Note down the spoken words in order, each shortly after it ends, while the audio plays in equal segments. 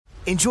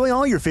Enjoy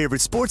all your favorite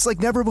sports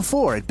like never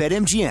before at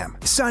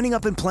BetMGM. Signing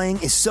up and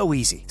playing is so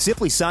easy.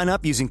 Simply sign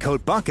up using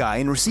code Buckeye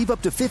and receive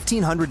up to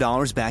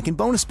 $1,500 back in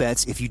bonus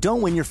bets if you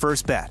don't win your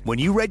first bet. When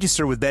you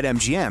register with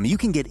BetMGM, you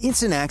can get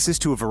instant access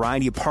to a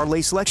variety of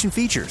parlay selection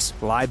features,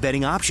 live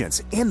betting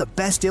options, and the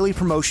best daily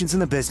promotions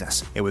in the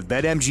business. And with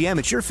BetMGM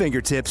at your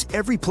fingertips,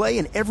 every play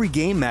and every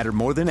game matter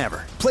more than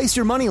ever. Place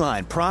your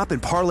moneyline, prop,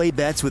 and parlay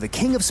bets with the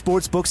king of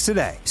sportsbooks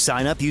today.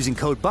 Sign up using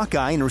code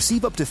Buckeye and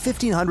receive up to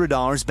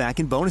 $1,500 back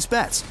in bonus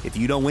bets if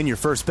you don't win your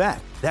first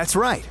bet. That's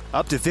right,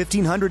 up to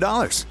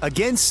 $1,500.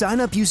 Again, sign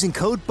up using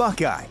code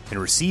Buckeye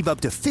and receive up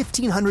to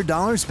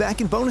 $1,500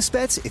 back in bonus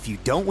bets if you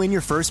don't win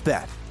your first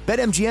bet.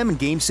 BetMGM and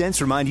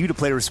GameSense remind you to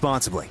play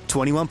responsibly.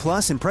 21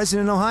 plus and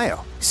present in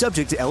Ohio.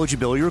 Subject to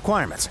eligibility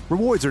requirements.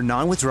 Rewards are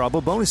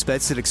non-withdrawable bonus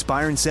bets that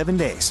expire in 7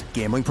 days.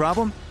 Gambling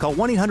problem? Call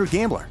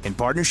 1-800-GAMBLER in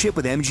partnership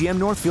with MGM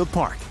Northfield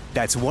Park.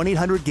 That's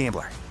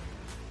 1-800-GAMBLER.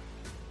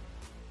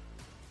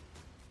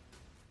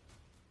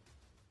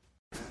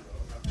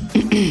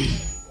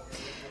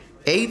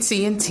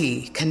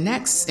 AT&T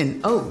connects an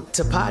ode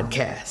to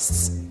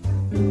podcasts.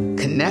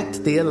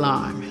 Connect the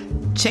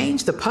alarm.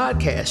 Change the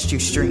podcast you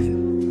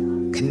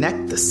stream.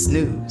 Connect the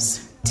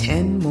snooze.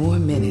 10 more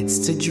minutes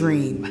to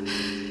dream.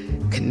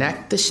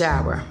 Connect the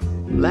shower.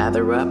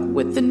 Lather up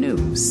with the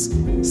news.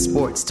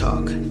 Sports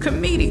talk,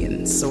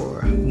 comedians,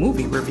 or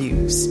movie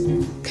reviews.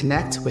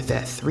 Connect with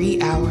that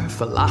 3-hour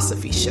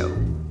philosophy show.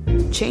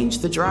 Change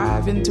the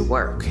drive into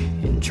work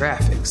in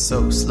traffic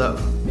so slow.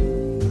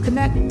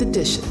 Connect the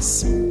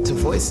dishes to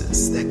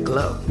voices that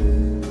glow.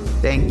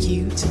 Thank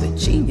you to the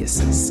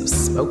geniuses of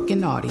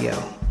spoken audio.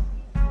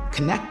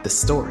 Connect the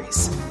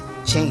stories.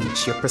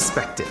 Change your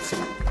perspective.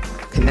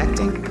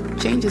 Connecting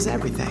changes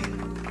everything.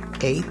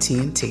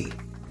 AT&T.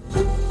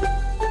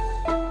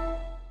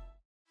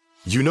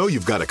 You know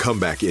you've got a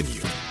comeback in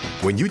you.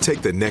 When you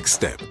take the next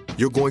step,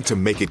 you're going to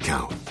make it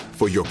count.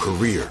 For your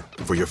career,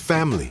 for your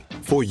family,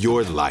 for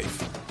your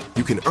life.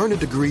 You can earn a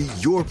degree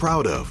you're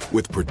proud of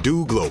with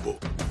Purdue Global.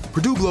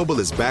 Purdue Global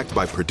is backed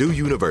by Purdue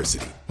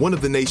University, one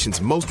of the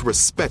nation's most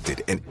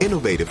respected and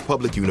innovative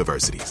public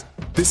universities.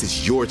 This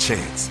is your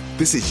chance.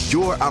 This is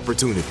your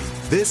opportunity.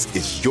 This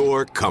is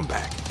your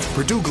comeback.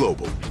 Purdue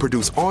Global,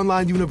 Purdue's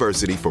online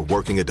university for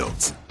working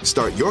adults.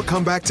 Start your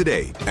comeback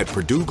today at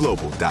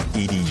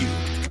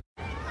purdueglobal.edu.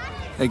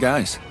 Hey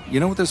guys, you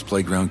know what this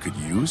playground could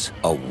use?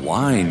 A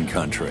wine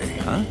country,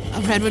 huh?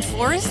 A redwood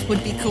forest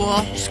would be cool.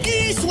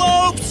 Ski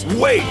slopes!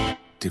 Wait!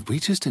 Did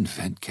we just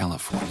invent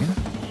California?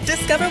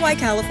 Discover why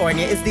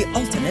California is the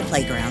ultimate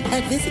playground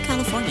at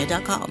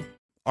visitcalifornia.com.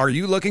 Are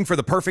you looking for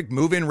the perfect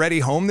move-in ready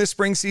home this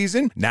spring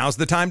season? Now's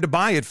the time to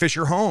buy at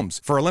Fisher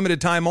Homes. For a limited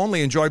time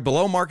only, enjoy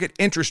below-market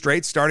interest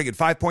rates starting at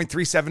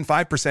 5.375%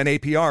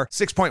 APR,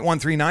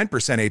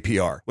 6.139%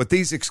 APR. With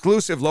these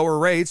exclusive lower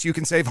rates, you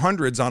can save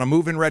hundreds on a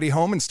move-in ready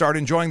home and start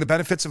enjoying the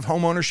benefits of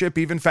home ownership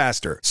even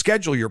faster.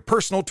 Schedule your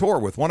personal tour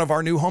with one of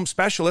our new home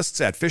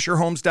specialists at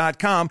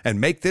FisherHomes.com and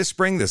make this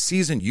spring the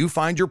season you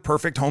find your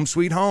perfect home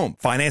sweet home.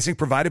 Financing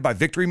provided by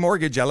Victory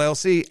Mortgage,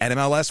 LLC,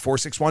 NMLS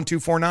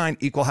 461249,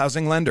 Equal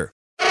Housing Lender.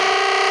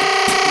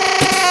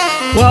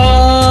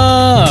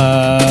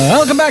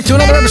 Welcome back to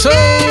another episode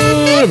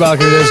of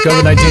Valkyrie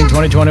COVID-19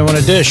 2021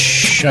 A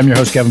Dish. I'm your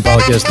host, Kevin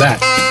Pollak. Yes, that.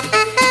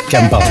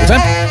 Kevin Pollak. What's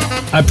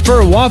that? I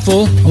prefer a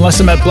waffle unless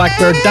I'm at Black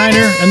Bear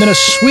Diner, and then a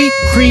sweet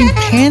cream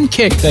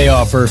pancake they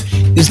offer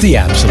is the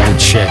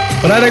absolute shit.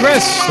 But I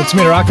digress. Let's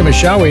meet our alchemist,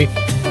 shall we?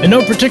 In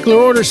no particular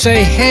order,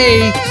 say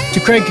hey to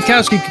Craig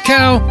Kakowski.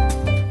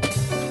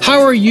 Kakao, how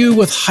are you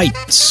with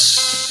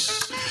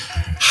heights?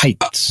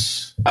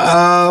 Heights.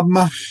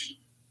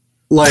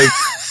 Like...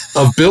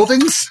 Of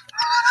buildings?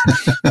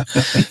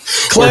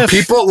 Cliff.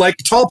 People, like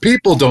tall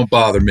people don't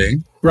bother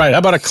me. Right. How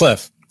about a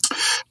cliff?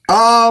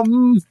 How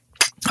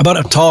about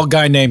a tall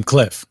guy named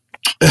Cliff?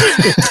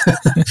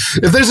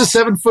 If there's a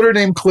 7-footer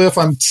named Cliff,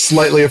 I'm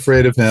slightly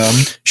afraid of him.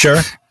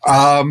 Sure.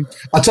 I'll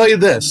tell you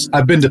this.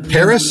 I've been to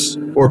Paris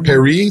or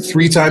Paris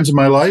 3 times in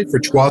my life or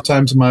 3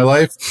 times in my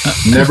life.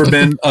 Never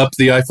been up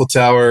the Eiffel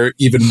Tower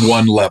even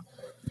one level.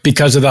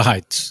 Because of the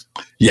heights?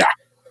 Yeah.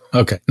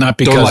 Okay. Not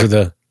because of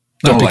the...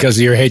 Not because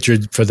of your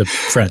hatred for the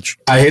French.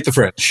 I hate the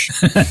French.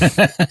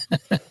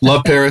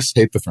 Love Paris,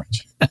 hate the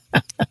French.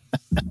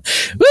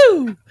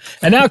 Woo!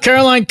 And now,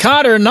 Caroline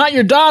Cotter, not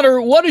your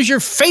daughter. What is your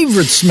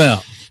favorite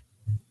smell?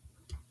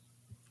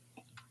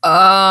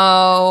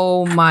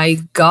 Oh, my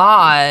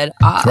God.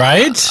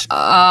 Right? It's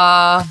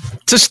a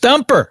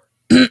stumper.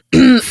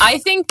 I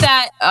think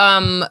that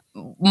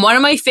one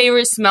of my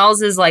favorite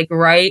smells is like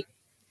right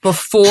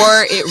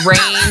before it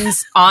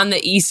rains on the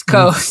East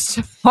Coast.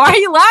 Why are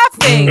you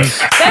laughing?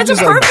 That's a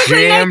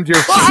perfectly nice...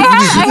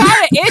 I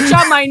had an itch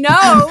on my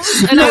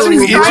nose, and I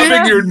was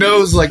itching your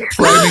nose, like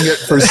priming it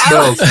for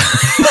smells.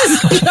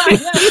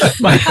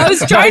 My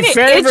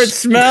favorite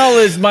smell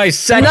is my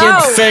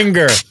second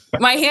finger.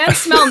 My hands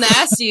smell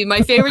nasty.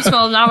 My favorite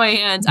smell is not my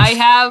hands. I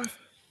have.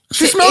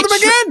 She smelled them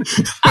again.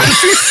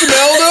 She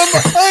smelled them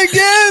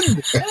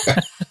again.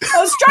 I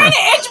was trying to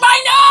itch my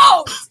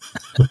nose.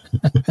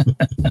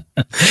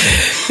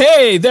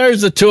 Hey,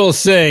 there's the Tool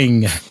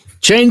Sing.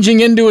 changing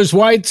into his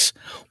whites.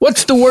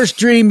 What's the worst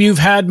dream you've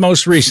had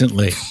most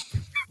recently?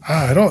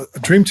 I don't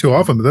dream too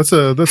often, but that's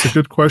a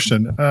good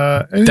question.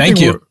 Thank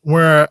you.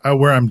 Where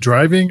I'm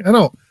driving,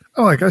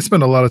 I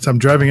spend a lot of time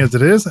driving as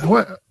it is.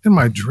 What in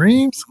my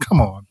dreams? Come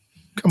on.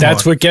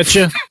 That's what gets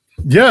you?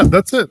 Yeah,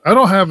 that's it. I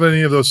don't have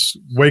any of those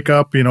wake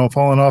up,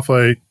 falling off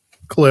a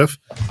cliff.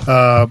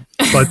 But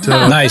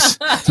nice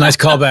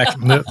callback.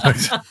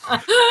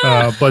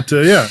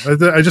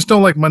 I just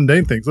don't like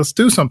mundane things. Let's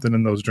do something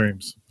in those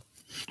dreams.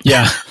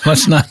 Yeah,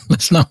 let's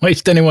not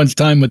waste anyone's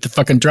time with the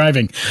fucking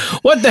driving.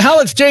 What the hell?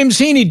 It's James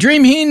Heaney.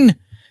 Dream Heen,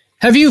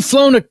 have you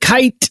flown a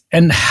kite,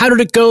 and how did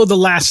it go the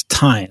last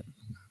time?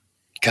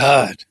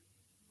 God,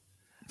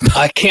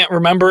 I can't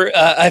remember.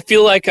 I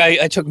feel like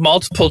I took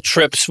multiple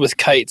trips with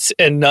kites,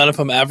 and none of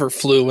them ever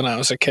flew when I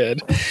was a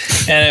kid.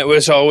 And it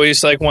was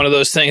always like one of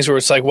those things where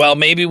it's like, well,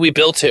 maybe we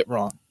built it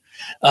wrong.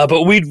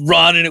 But we'd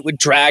run, and it would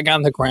drag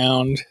on the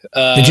ground.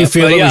 Did you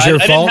feel it was your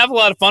fault? I didn't have a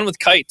lot of fun with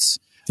kites.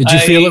 Did you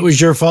feel it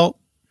was your fault?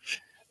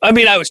 I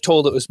mean, I was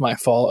told it was my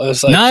fault. I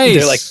was like, nice.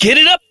 They're like, get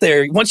it up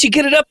there. Once you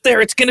get it up there,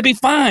 it's going to be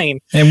fine.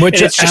 And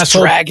it's just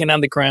dragging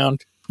on the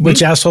ground.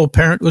 Which asshole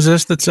parent was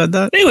this that said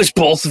that? It was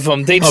both of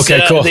them. They'd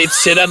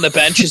sit on the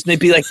benches and they'd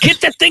be like,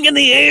 get that thing in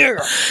the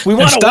air. We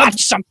want to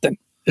watch something.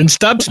 And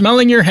stop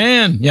smelling your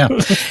hand. Yeah.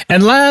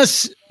 And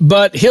last,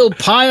 but he'll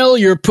pile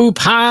your poop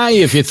high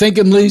if you think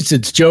him least,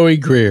 it's Joey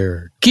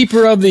Greer.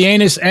 Keeper of the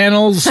anus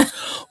annals.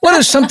 What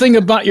is something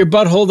about your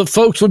butthole that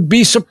folks would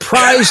be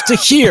surprised to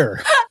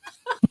hear?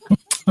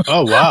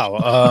 Oh,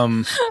 wow.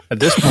 At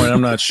this point,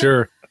 I'm not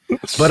sure.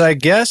 But I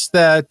guess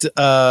that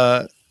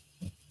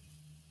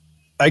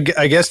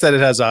I guess that it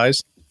has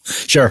eyes.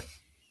 Sure.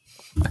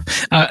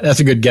 That's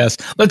a good guess.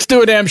 Let's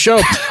do a damn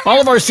show.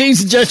 All of our scene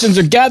suggestions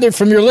are gathered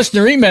from your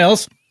listener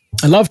emails.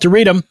 I love to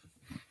read them.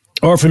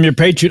 Or from your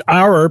patron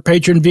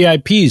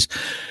VIPs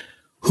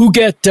who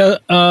get,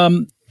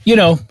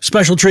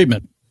 special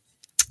treatment.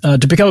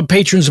 To become a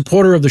patron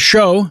supporter of the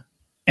show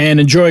and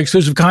enjoy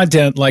exclusive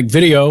content like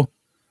video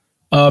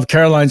of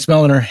Caroline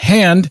smelling her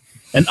hand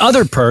and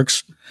other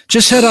perks,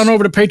 just head on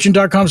over to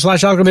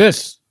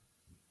patreon.com/alchemydis.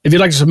 If you'd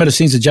like to submit a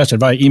scene suggestion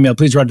via email,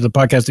 please write to the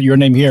podcast at your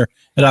name here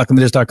at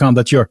alchemydis.com.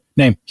 That's your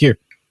name here.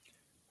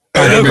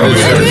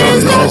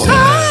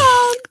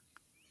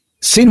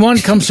 Scene 1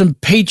 comes from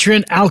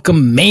patron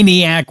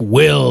Alchemaniac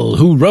Will,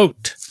 who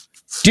wrote,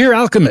 Dear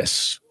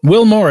Alchemists,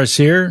 Will Morris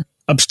here,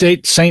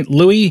 upstate St.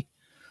 Louis.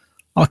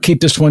 I'll keep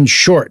this one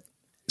short.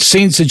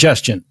 Scene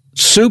suggestion,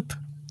 soup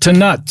to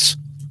nuts.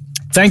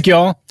 Thank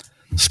y'all.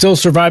 Still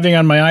surviving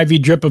on my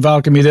IV drip of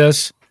Alchemy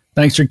This.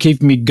 Thanks for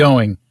keeping me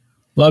going.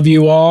 Love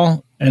you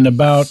all and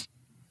about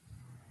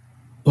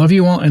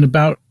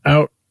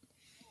out.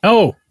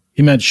 Oh,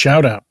 he meant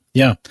shout out.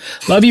 Yeah.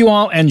 Love you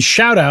all and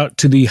shout out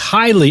to the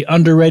highly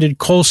underrated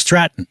Cole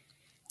Stratton.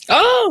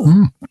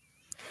 Oh.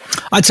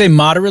 I'd say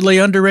moderately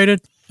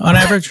underrated on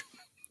average.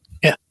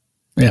 Yeah.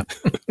 Yeah.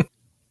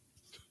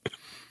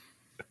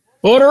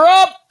 Order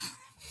up.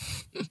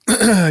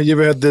 You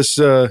ever had this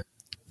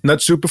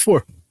nut soup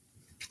before?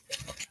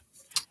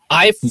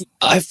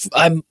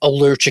 I'm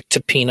allergic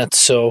to peanuts,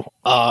 so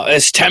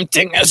as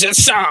tempting as it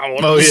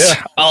sounds,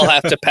 I'll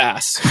have to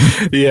pass.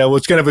 Yeah, well,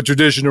 it's kind of a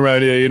tradition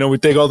around here. We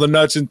take all the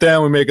nuts in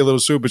town, we make a little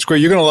soup. It's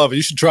great. You're gonna love it.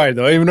 You should try it,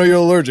 though. I even know you're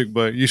allergic,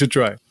 but you should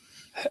try it.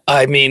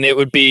 I mean, it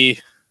would be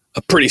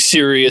a pretty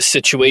serious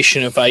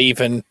situation if I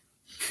even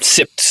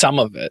sipped some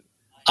of it.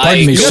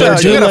 Pardon me, sir.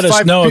 Do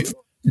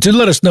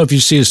let us know if you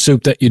see a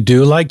soup that you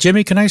do like.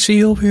 Jimmy, can I see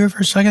you over here for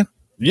a second?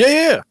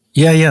 Yeah.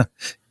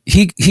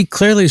 He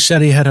clearly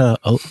said he had a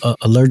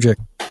allergic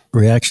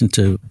reaction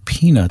to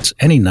peanuts,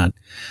 any nut.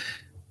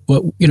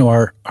 Well,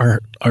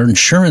 our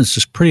insurance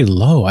is pretty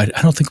low. I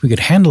don't think we could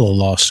handle a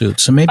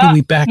lawsuit, so maybe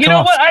we back off. You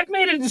know what? I've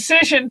made a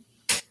decision.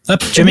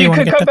 Jimmy, you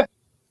want to get that?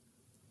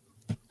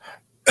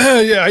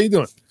 Yeah, how you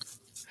doing?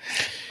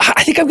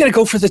 I think I'm going to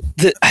go for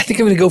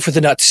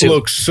the nut soup.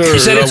 Look, sir, you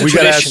said it's a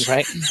tradition,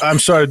 right? I'm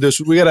sorry,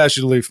 we got to ask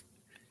you to leave.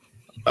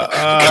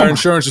 Our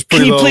insurance is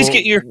pretty low.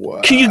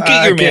 Can you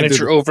get your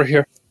manager over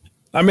here?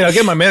 I mean, I'll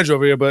get my manager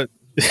over here, but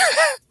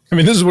I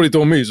mean, this is what he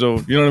told me, so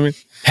you know what I mean?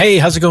 Hey,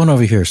 how's it going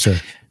over here, sir?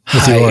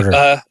 With the order.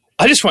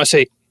 I just want to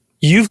say,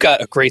 you've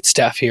got a great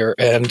staff here,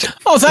 and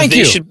thank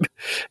you.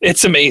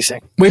 It's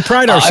amazing. We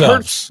pride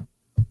ourselves.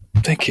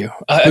 Thank you.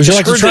 Would you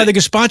like to try the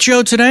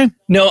gazpacho today?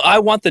 No, I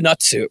want the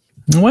nut soup.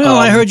 Well,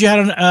 I heard you had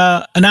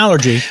an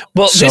allergy.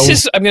 Well,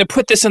 I'm going to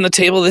put this on the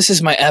table. This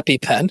is my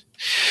EpiPen,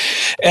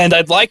 and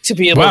I'd like to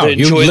be able to enjoy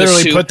the soup. You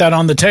literally put that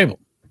on the table.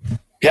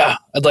 Yeah,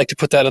 I'd like to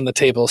put that on the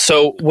table.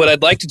 So what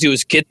I'd like to do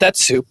is get that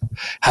soup,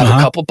 have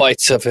a couple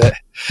bites of it.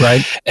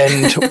 Right.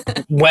 And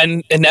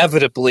when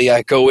inevitably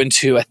I go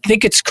into, I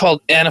think it's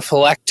called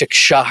anaphylactic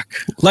shock.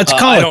 Let's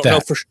call it that. I don't know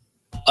for sure.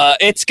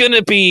 It's going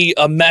to be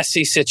a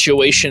messy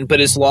situation, but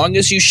as long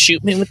as you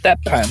shoot me with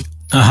that pen,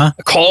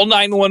 call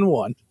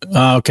 911.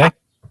 Okay.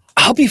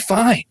 I'll be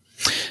fine.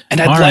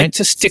 And I'd like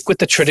to stick with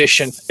the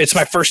tradition. It's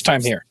my first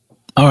time here.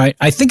 All right.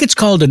 I think it's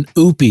called an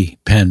Oopie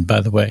pen,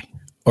 by the way.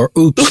 Or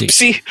oopsie.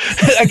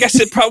 Oopsie. I guess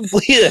it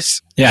probably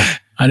is. Yeah.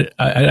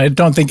 I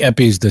don't think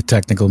epi is the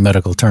technical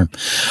medical term.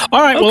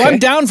 All right, well, I'm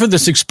down for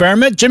this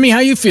experiment. Jimmy, how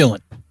you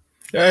feeling?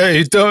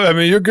 Hey,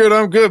 you're good.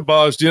 I'm good,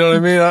 boss. You know what I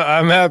mean?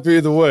 I'm happy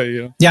either way.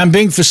 You know? Yeah, I'm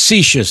being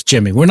facetious,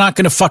 Jimmy. We're not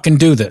going to fucking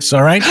do this,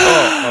 all right?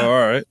 Oh,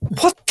 all right.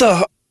 What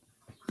the?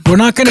 We're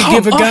not going to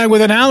give a guy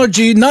with an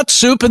allergy nut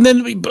soup and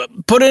then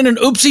put in an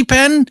oopsie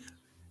pen?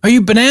 Are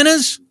you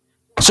bananas?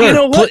 Sir, you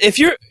know what?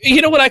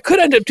 You know what I could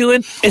end up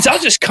doing is I'll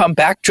just come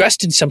back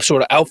dressed in some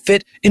sort of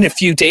outfit in a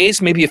few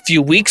days, maybe a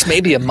few weeks,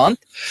 maybe a month,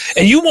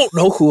 and you won't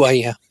know who I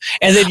am,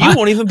 and then you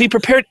won't even be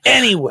prepared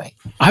anyway.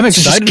 I'm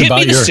excited so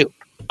about soup.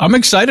 I'm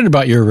excited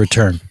about your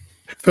return.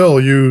 Phil,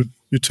 you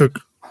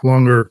took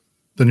longer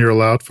than you're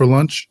allowed for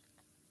lunch.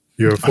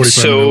 You have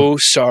 45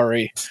 minutes.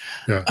 Sorry.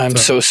 Yeah, I'm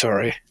so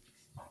sorry.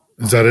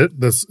 Is that it?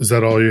 Is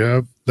that all you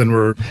have? Then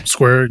we're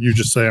square. You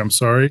just say I'm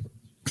sorry.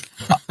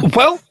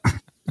 Well,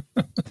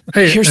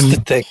 hey, here's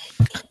the thing.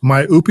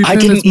 My Oopie pen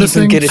is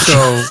missing. Even get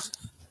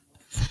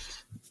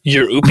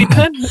Your Oopie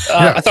pen?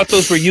 Yeah. I thought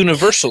those were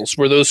universals.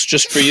 Were those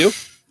just for you?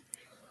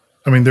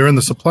 I mean, they're in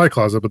the supply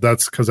closet, but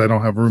that's because I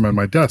don't have room at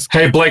my desk.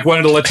 Hey, Blake,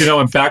 wanted to let you know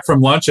I'm back from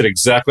lunch at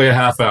exactly a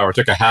half hour.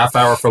 Took a half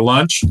hour for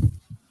lunch.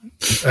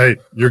 Hey,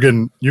 you're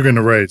getting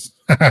a raise.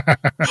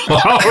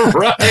 All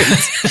right.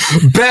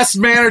 Best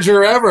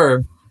manager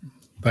ever.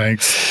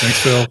 Thanks,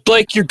 Phil.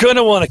 Blake, you're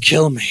gonna want to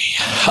kill me.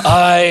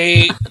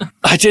 I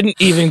didn't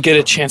even get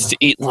a chance to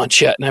eat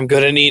lunch yet, and I'm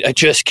gonna need. I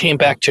just came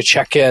back to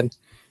check in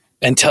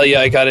and tell you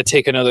I got to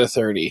take another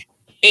 30.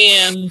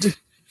 And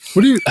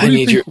what do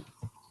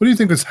you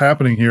think is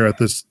happening here at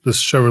this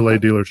Chevrolet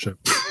dealership?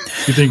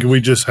 You think we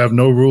just have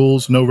no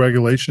rules, no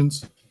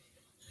regulations?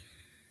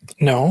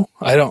 No,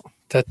 I don't.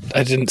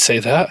 I didn't say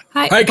that.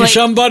 Hey, can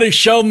somebody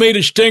show me the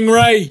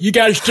Stingray? You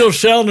guys still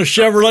selling the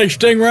Chevrolet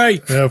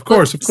Stingray? Yeah, of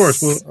course.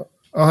 Well,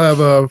 I'll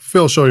have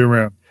Phil show you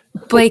around.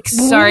 Blake,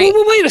 sorry.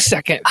 Wait a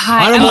second.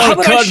 Hi. I don't want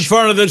to cut in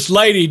front of this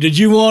lady. Did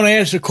you want to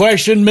ask a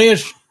question,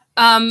 miss?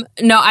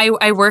 No,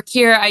 I work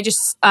here. I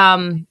just,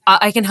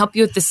 I can help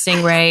you with the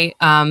Stingray,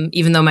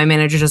 even though my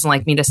manager doesn't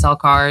like me to sell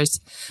cars.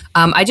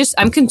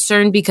 I'm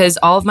concerned because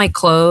all of my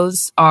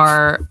clothes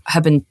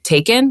have been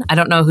taken. I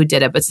don't know who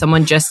did it, but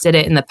someone just did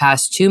it in the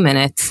past 2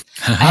 minutes.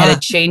 I had a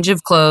change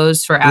of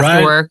clothes for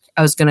after work.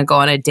 I was going to go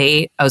on a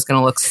date. I was going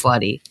to look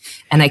slutty.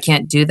 And I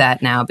can't do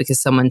that now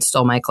because someone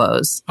stole my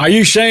clothes. Are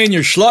you saying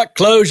your slut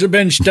clothes have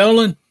been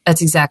stolen?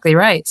 That's exactly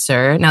right,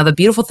 sir. Now, the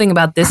beautiful thing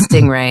about this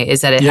Stingray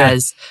is that it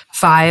has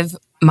 5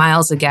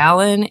 miles a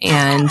gallon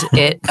and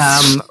it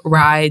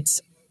rides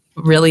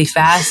really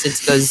fast.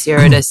 It goes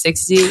 0 to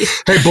 60.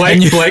 Hey,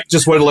 Blake,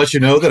 just wanted to let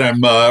you know that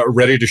I'm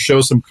ready to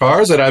show some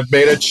cars and I've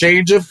made a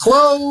change of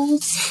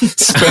clothes.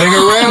 Spinning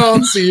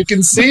around so you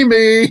can see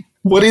me.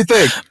 What do you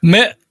think?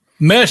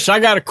 Miss, I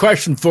got a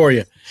question for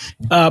you.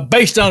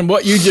 Based on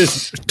what you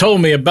just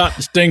told me about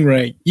the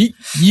Stingray,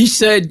 you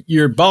said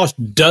your boss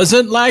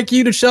doesn't like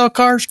you to sell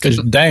cars? Because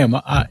damn,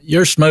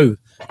 you're smooth.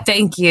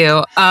 Thank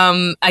you.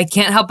 I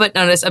can't help but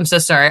notice. I'm so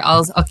sorry.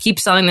 I'll keep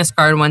selling this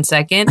car in 1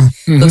 second.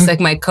 Looks like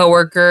my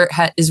coworker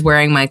is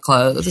wearing my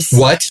clothes.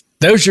 What?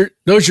 Those your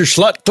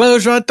slut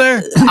clothes right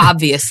there?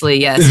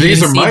 Obviously, yes.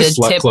 These are my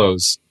slut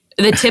clothes.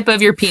 The tip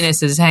of your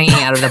penis is hanging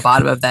out of the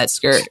bottom of that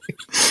skirt.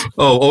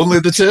 Oh, only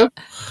the tip?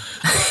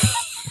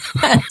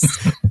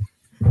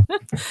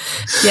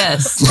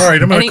 Yes. All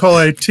right, I'm going to call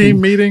a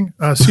team meeting.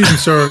 Excuse me,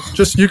 sir.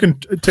 Just you can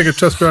take a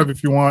test drive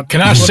if you want.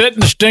 Can I sit in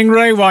the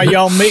Stingray while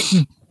y'all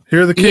meeting?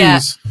 Here are the keys. Yeah.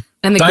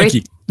 And Thank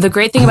you. The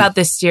great thing about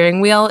this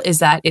steering wheel is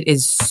that it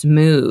is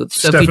smooth.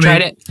 So if you try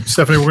to...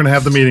 Stephanie, we're going to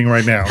have the meeting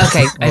right now.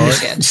 Okay, I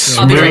understand. Right.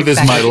 Smooth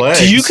as my legs.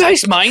 Do you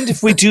guys mind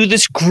if we do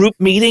this group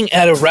meeting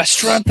at a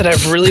restaurant that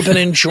I've really been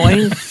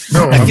enjoying?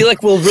 No, I feel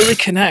like we'll really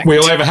connect. We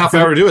only have a half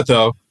hour to do it,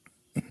 though.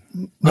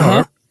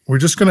 No, we're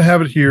just going to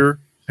have it here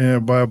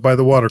by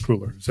the water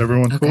cooler. Is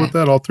everyone cool with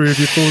that? All three of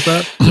you cool with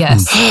that?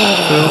 Yes.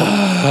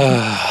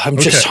 I'm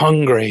just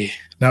hungry.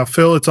 Now,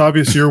 Phil, it's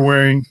obvious you're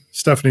wearing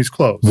Stephanie's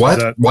clothes.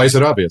 What? Why is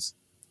it obvious?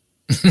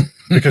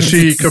 Because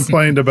she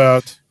complained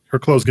about her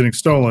clothes getting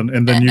stolen,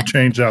 and then you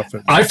changed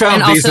outfits. I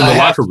found these in the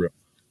locker room.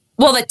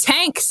 Well, the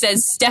tank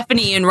says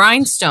Stephanie in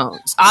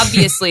rhinestones.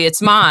 Obviously,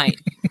 it's mine.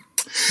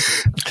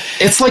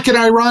 It's like an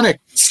ironic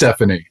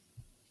Stephanie.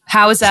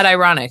 How is that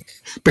ironic?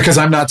 Because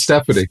I'm not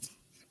Stephanie.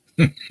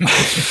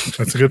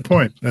 That's a good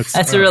point.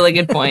 That's a really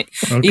good point.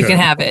 Okay. You can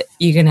have it.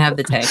 You can have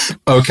the tank.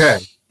 Okay.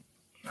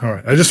 All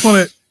right. I just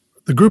want to...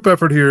 The group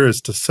effort here is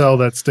to sell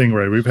that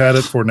Stingray. We've had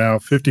it for now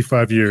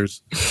 55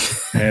 years,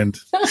 and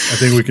I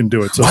think we can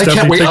do it. So why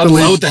can't we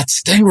unload that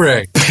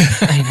Stingray?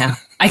 I know.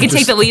 I can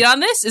take the lead on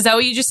this? Is that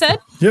what you just said?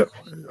 Yep,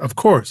 of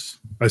course.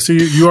 I see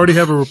you already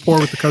have a rapport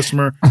with the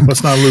customer.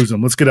 Let's not lose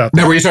them. Let's get out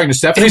there. Now, were you talking to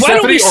Stephanie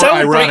or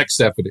ironic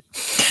Stephanie?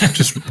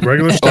 Just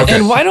regular Stephanie.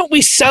 And why don't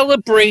we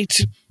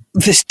celebrate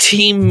this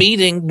team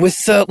meeting with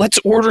let's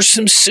order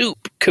some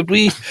soup? Could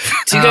we?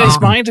 Do you guys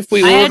mind if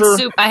we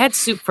order? I had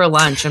soup for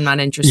lunch. I'm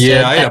not interested.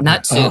 Yeah, I had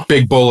nut soup. A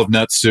big bowl of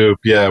nut soup.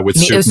 Yeah, with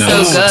soup it was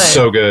nuts.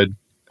 So good.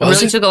 I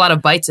really took a lot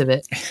of bites of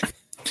it.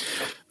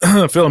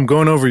 Phil, I'm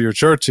going over your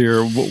charts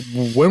here.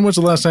 When was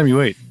the last time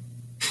you ate?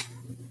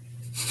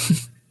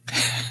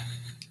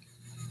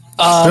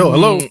 Phil,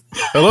 hello.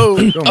 Oh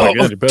my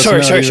God!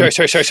 Sorry.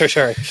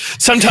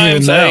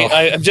 Sometimes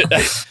I'm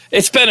just.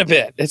 It's been a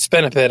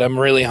bit. I'm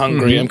really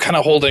hungry. I'm kind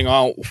of holding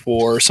out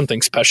for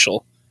something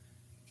special.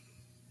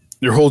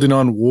 You're holding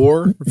on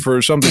war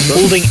for something.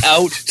 Holding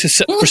out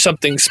for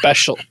something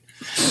special.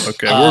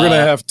 Okay, we're gonna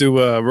have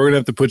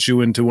to put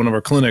you into one of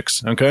our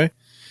clinics. Okay.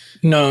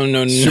 No.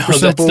 Super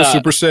simple,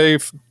 super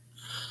safe.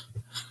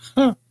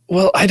 Huh.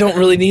 Well, I don't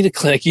really need a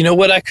clinic. You know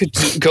what I could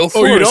go for?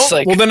 Oh, you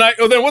don't? Well,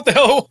 then what the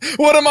hell?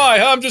 What am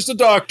I? I'm just a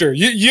doctor.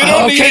 You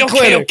don't need a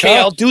clinic. Okay,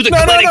 I'll do the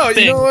clinic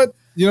thing.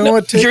 You know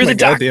what? Take you're my the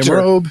doctor.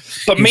 robe.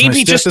 But Here's maybe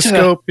my just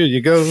stethoscope. Here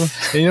you go. And,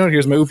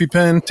 here's my Oopie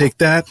pen. Take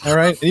that. All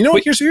right. And you know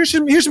what? Here's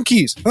some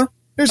keys. Huh?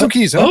 Here's some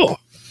keys. Huh? Oh,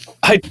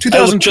 I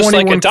 2021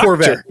 like a doctor.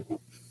 Corvette.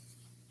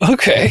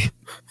 Okay.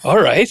 All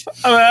right.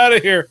 I'm out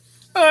of here.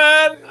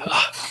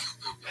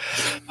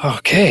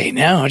 Okay,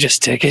 now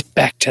just to get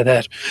back to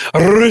that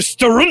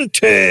restaurante.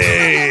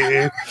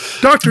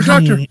 Doctor,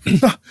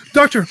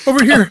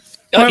 over here.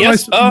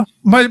 Yes.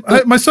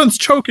 My son's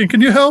choking. Can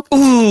you help?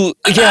 Ooh,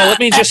 yeah. Let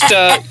me just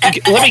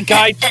let me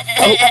guide.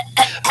 Oh,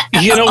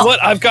 you know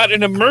what? I've got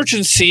an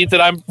emergency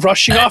that I'm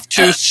rushing off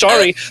to.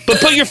 Sorry,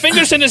 but put your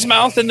fingers in his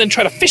mouth and then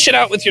try to fish it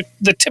out with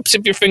the tips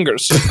of your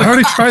fingers. I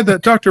already tried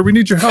that, doctor. We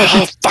need your help.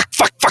 Oh, fuck!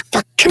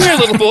 Come here,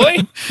 little boy.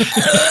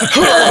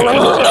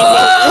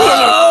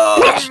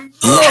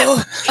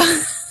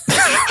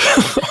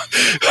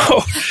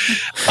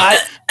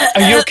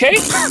 Are you okay?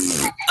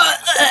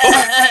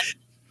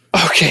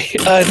 Okay,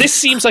 this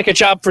seems like a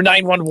job for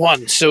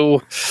 911.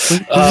 So,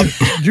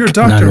 you're a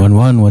doctor.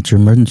 911. What's your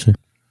emergency?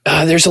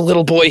 There's a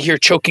little boy here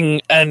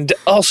choking, and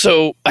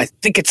also I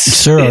think it's.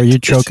 Sir, are you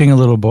choking a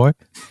little boy?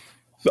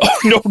 Oh,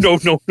 no.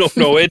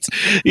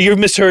 You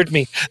misheard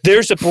me.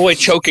 There's a boy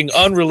choking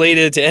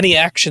unrelated to any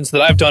actions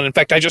that I've done. In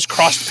fact, I just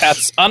crossed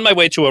paths on my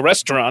way to a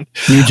restaurant.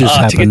 You just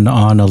happened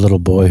on a little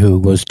boy who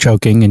was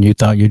choking and you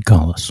thought you'd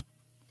call us.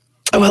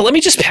 Well, let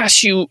me just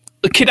pass you.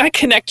 Can I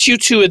connect you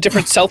to a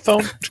different cell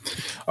phone?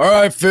 All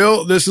right,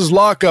 Phil, this is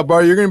lockup. All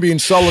right, you're going to be in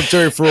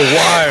solitary for a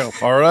while.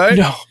 All right?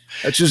 No.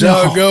 That's just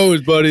how it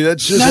goes, buddy.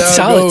 That's just how it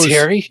goes.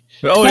 Solitary.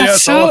 Oh, yeah,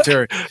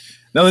 solitary.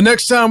 Now, the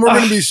next time we're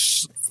going to be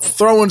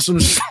throwing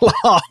some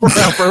slop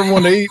around for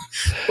everyone to eat.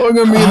 We're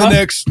going to be in the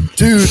next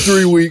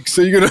 2-3 weeks,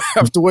 so you're going to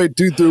have to wait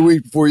 2-3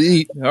 weeks before you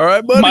eat. All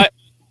right, buddy?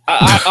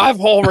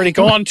 I've already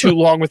gone too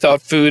long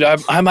without food.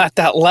 I'm at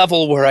that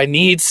level where I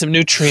need some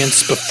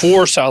nutrients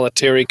before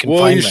solitary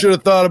confinement. Well, you should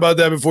have thought about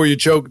that before you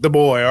choked the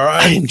boy, all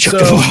right? I didn't choke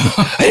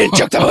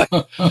the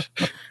boy.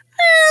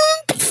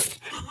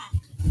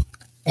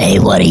 Hey,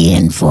 what are you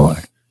in for?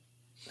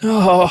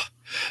 Oh,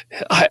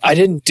 I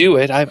didn't do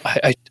it. I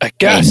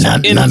guess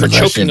I'm in for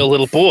choking a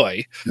little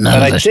boy.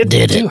 None of us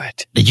did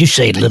it. Did you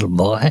say little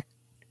boy?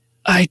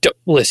 I don't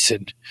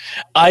listen.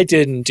 I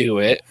didn't do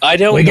it. I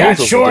don't. We know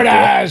got short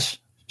eyes.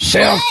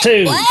 Cell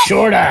 2,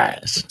 short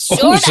eyes.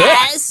 Short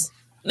eyes.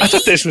 I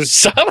thought this was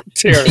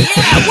solitary.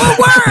 Yeah, we're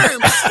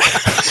worms.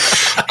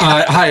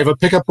 Hi, I have a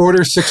pickup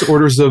order. 6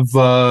 orders of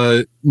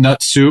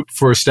nut soup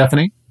for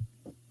Stephanie.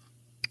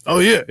 Oh,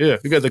 yeah. You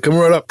got to come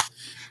right up.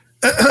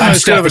 I'm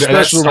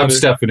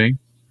Stephanie,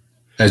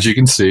 as you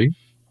can see.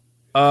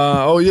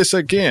 Oh, yes,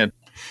 I can.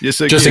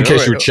 Yes, I Just can. in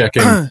case you're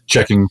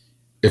checking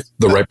if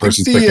the right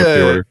person's picking up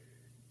the order.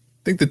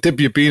 I think the tip of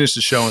your penis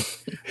is showing.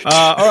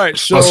 All right.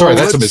 So sorry,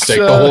 that's a mistake.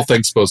 The whole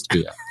thing's supposed to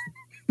be out.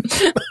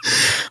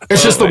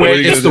 It's just the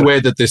way. It's the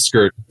way that this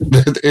skirt.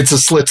 It's a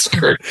slit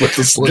skirt with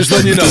the slit. Just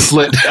letting you know.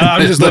 Slit.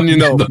 I'm just letting you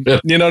know.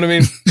 You know what I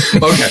mean?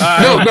 Okay.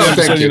 No.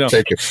 Thank you.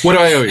 Thank you. What do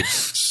I owe you?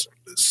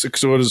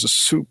 6 orders of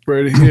soup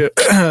right here.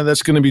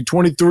 That's going to be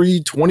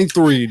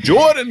 $23.23.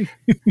 Jordan.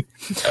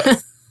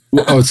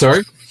 Oh,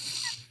 sorry.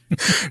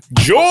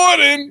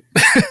 Jordan.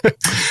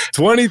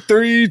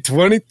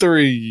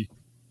 $23.23.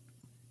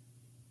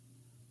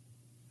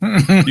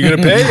 You gonna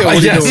pay? Or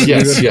what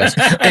yes.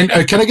 And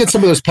can I get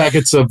some of those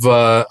packets of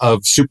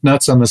soup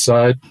nuts on the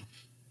side?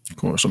 Of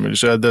course, let me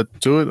just add that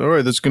to it. All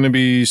right, that's going to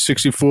be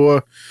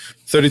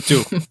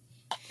 $64.32.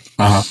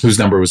 Whose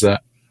number was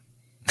that?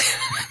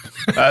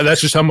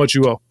 That's just how much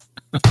you owe.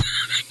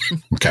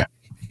 Okay.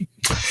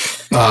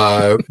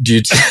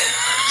 Do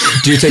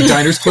you take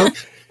Diners Club?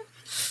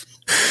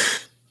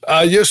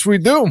 Yes, we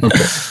do.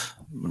 Okay.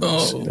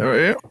 Oh, all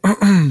right.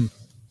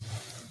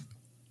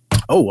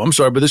 Oh, I'm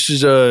sorry, but this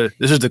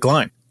is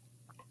decline.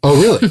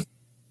 Oh, really?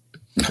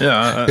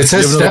 Yeah. It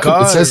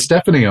says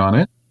Stephanie on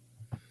it.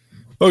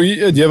 Oh, do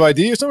you have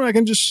ID or something? I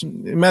can just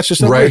match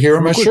this up right here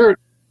on my shirt.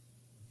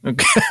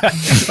 Okay.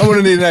 I'm going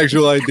to need an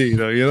actual ID,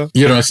 though, you know?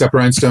 You don't accept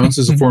rhinestones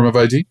as a form of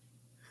ID?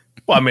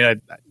 Well, I mean,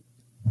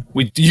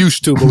 we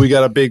used to, but we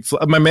got a big...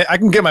 I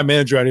can get my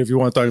manager out here if you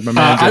want to talk to my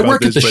manager I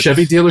work at the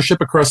Chevy dealership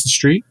across the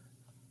street.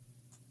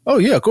 Oh,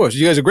 yeah, of course.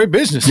 You guys are great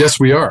business. Yes,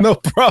 we are. No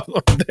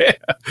problem there.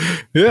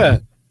 Yeah.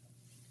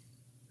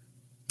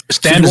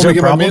 Stan, is there a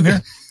problem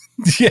here?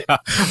 Yeah,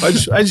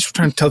 I just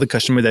trying to tell the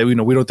customer that we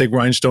don't think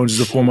rhinestones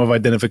is a form of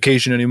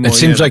identification anymore. It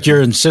seems like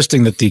you're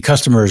insisting that the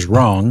customer is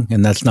wrong,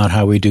 and that's not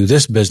how we do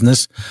this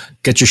business.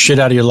 Get your shit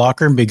out of your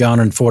locker and be gone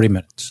in 40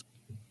 minutes.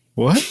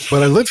 What?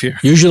 But I live here.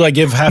 Usually I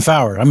give half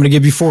hour. I'm going to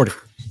give you 40.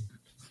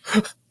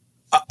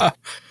 I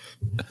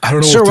don't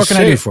know. Sir, what can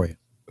I say. do for you?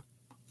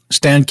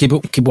 Stand, keep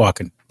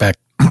walking. Back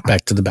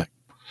to the back.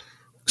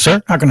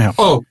 Sir, how can I help?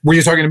 Oh, were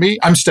you talking to me?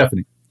 I'm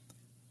Stephanie.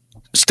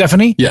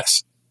 Stephanie?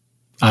 Yes.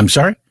 I'm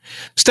sorry?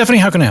 Stephanie,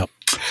 how can I help?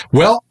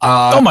 Well,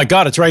 oh my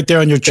God, it's right there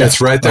on your chest.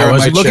 It's right there I on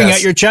my was looking chest.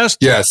 at your chest.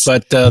 Yes.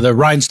 But the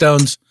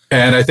rhinestones,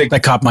 and I think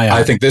that caught my eye.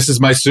 I think this is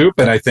my soup,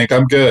 and I think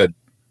I'm good.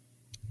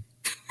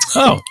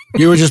 Oh,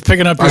 you were just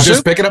picking up your I was soup?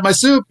 just picking up my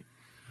soup.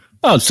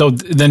 Oh, so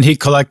then he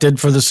collected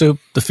for the soup,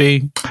 the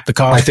fee, the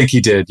cost? I think he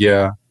did,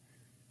 yeah.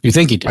 You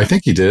think he did? I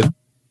think he did.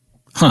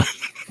 Huh.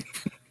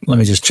 Let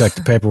me just check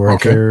the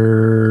paperwork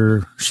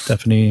here.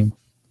 Stephanie.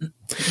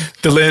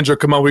 DeLandro,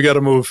 come on, we got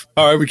to move.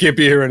 All right, we can't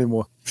be here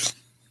anymore.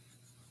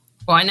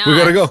 Why not? We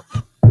got to go.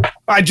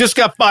 I just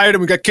got fired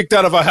and we got kicked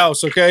out of our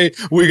house, okay?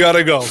 We got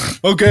to go.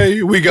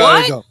 Okay? We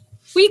got to go.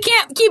 We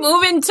can't keep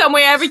moving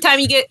somewhere every time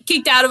you get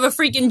kicked out of a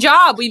freaking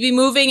job. We'd be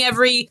moving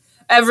every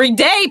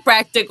day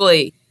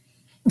practically.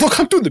 Look,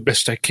 I'm doing the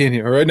best I can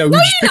here, all right? Now, No, we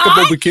just you're pick up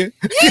not. what we can.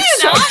 Yes,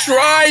 You're I'm not.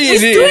 trying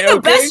He's here, doing the okay?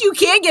 best you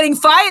can, getting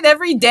fired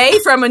every day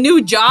from a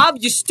new job.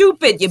 You're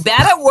stupid. You're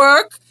bad at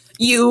work.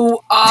 You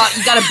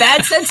got a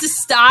bad sense of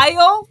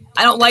style.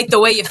 I don't like the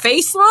way your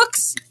face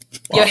looks.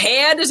 Your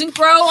hair doesn't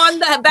grow on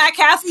the back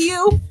half of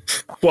you.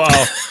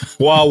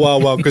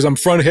 Wow. Because I'm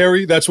front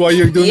hairy. That's why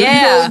you're doing it.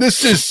 Yeah. No,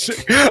 this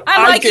is.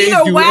 I'm like gave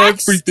either you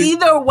wax everything.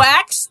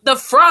 the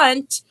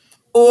front,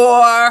 or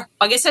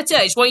I guess that's it.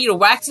 I just want you to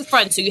wax the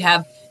front so you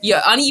have your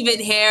uneven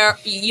hair.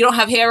 You don't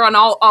have hair on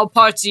all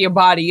parts of your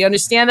body. You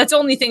understand? That's the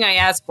only thing I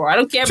ask for. I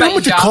don't care Do you about know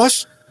what your it job.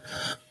 costs?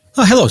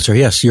 Oh, hello, sir.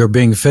 Yes, you're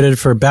being fitted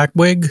for a back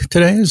wig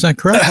today. Is that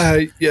correct?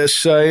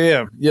 Yes, I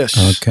am. Yes.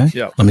 Okay.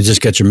 Yeah. Let me just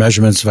get your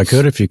measurements if I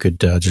could. If you could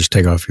just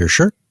take off your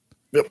shirt.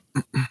 Yep.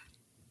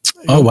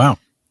 Oh, wow.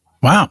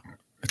 Wow.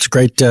 It's a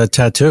great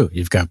tattoo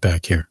you've got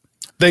back here.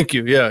 Thank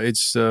you. Yeah,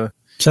 it's. Is that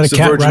it's a the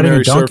cat Virgin riding a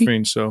Mary donkey?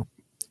 Surfing, so,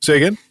 say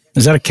again?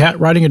 Is that a cat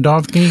riding a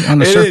donkey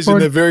on a It surfboard? is in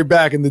the very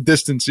back in the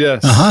distance,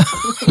 yes. Uh-huh.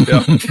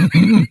 Yeah.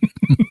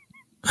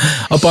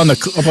 up on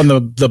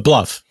the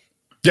bluff.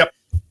 Yep.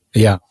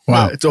 Yeah.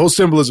 Wow. Yeah, it's a whole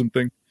symbolism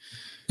thing.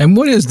 And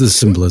what is the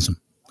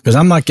symbolism? Because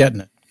I'm not getting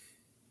it.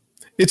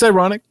 It's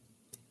ironic.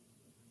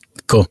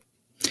 Cool.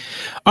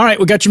 All right,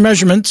 we got your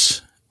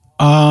measurements.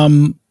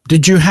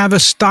 Did you have a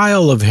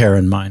style of hair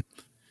in mind?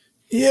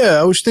 Yeah,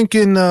 I was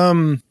thinking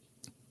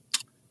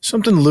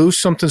something loose,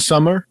 something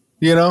summer,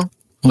 you know?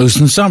 Loose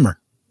in summer.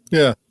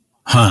 Yeah.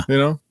 Huh. You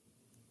know?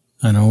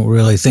 I don't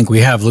really think we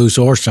have loose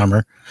or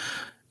summer.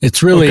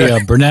 It's really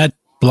Okay. brunette,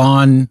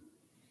 blonde,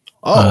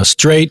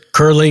 straight,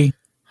 curly.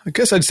 I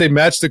guess I'd say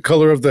match the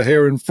color of the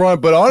hair in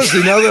front, but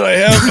honestly, now that I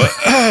have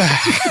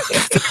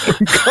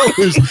different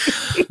colors,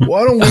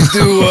 why don't we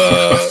do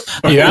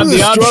You have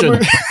the option.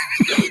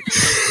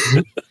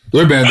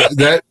 Look, man,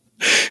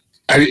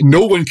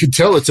 no one could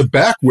tell it's a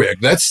back wig.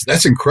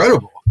 That's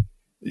incredible.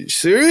 You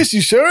serious?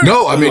 You sure?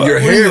 No, I mean, your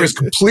What do hair you- is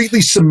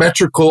completely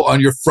symmetrical on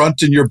your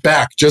front and your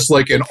back, just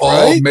like in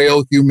all Right?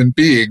 male human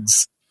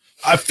beings.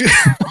 I feel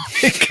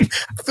like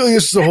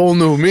this is a whole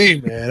new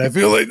me, man. I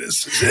feel like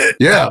this is it.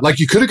 Yeah, like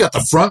you could have got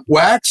the front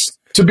wax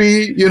to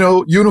be,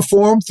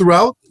 uniform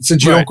throughout,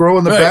 since you don't Right, grow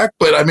in the right. back.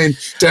 But I mean,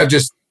 to have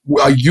just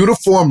a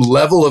uniform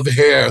level of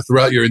hair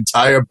throughout your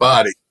entire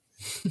body.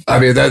 I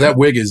mean, that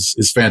wig is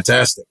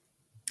fantastic.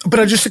 But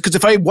I just because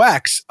if I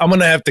wax, I'm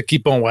gonna have to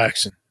keep on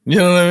waxing. You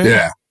know what I mean?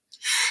 Yeah.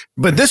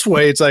 But this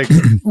way, it's like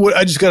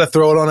I just gotta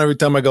throw it on every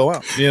time I go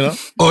out. You know?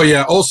 Oh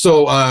yeah.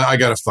 Also, I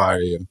gotta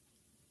fire you.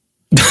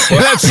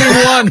 That's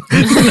scene one.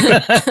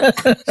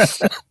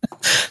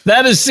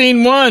 That is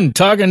scene one.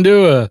 Talking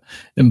to a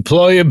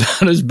employee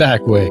about his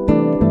back wig.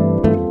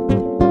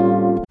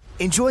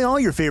 Enjoy all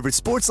your favorite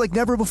sports like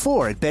never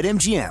before at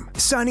BetMGM.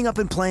 Signing up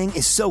and playing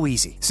is so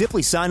easy.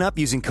 Simply sign up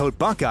using code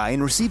Buckeye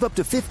and receive up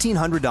to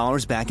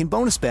 $1,500 back in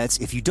bonus bets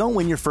if you don't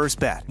win your first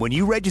bet. When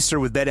you register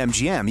with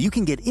BetMGM, you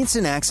can get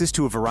instant access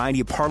to a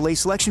variety of parlay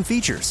selection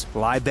features,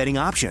 live betting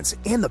options,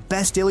 and the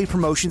best daily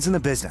promotions in the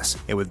business.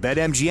 And with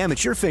BetMGM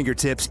at your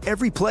fingertips,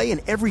 every play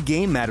and every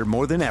game matter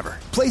more than ever.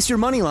 Place your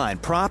moneyline,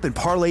 prop, and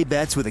parlay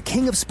bets with the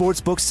king of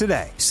sportsbooks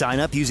today. Sign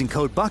up using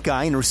code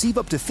Buckeye and receive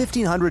up to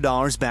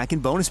 $1,500 back in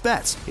bonus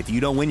bets if you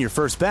don't win your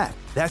first bet.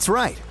 That's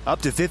right,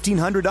 up to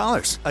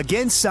 $1,500.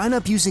 Again, sign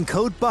up using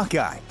code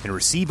Buckeye and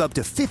receive up to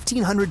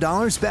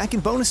 $1,500 back in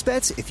bonus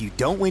bets if you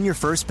don't win your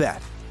first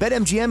bet.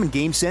 BetMGM and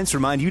GameSense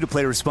remind you to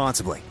play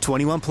responsibly.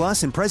 21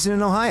 plus and present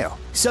in Ohio.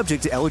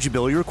 Subject to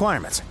eligibility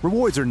requirements.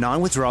 Rewards are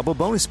non-withdrawable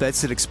bonus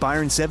bets that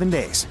expire in 7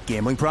 days.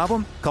 Gambling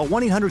problem? Call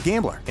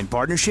 1-800-GAMBLER in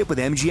partnership with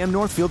MGM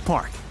Northfield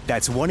Park.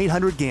 That's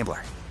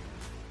 1-800-GAMBLER.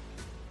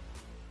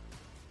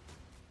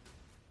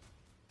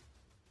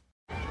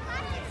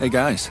 Hey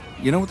guys,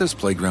 you know what this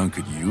playground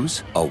could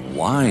use? A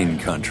wine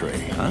country,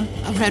 huh?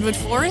 A redwood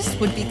forest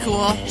would be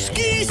cool.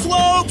 Ski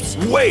slopes!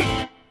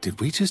 Wait! Did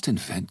we just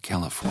invent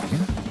California?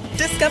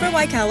 Discover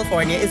why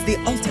California is the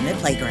ultimate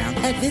playground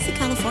at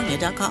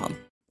visitcalifornia.com.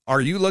 Are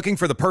you looking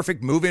for the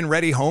perfect move-in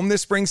ready home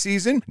this spring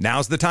season?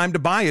 Now's the time to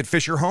buy at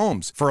Fisher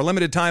Homes. For a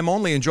limited time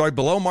only, enjoy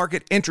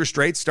below-market interest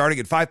rates starting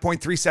at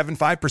 5.375%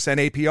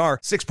 APR,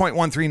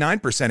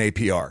 6.139%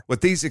 APR.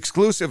 With these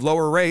exclusive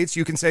lower rates,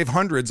 you can save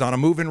hundreds on a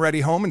move-in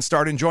ready home and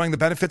start enjoying the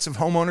benefits of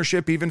home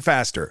ownership even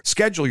faster.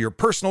 Schedule your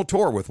personal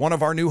tour with one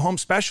of our new home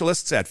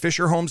specialists at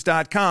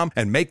FisherHomes.com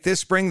and make this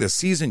spring the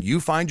season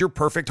you find your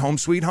perfect home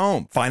sweet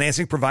home.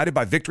 Financing provided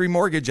by Victory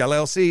Mortgage,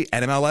 LLC,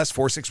 NMLS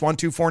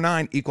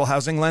 461249, Equal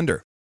Housing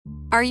Lender.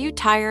 Are you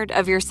tired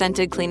of your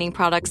scented cleaning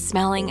products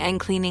smelling and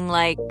cleaning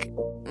like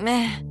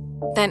meh?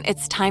 Then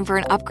it's time for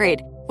an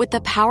upgrade with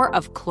the power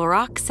of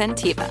Clorox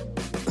Scentiva.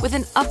 With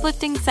an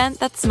uplifting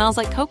scent that smells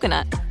like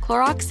coconut,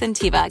 Clorox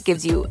Scentiva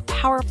gives you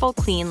powerful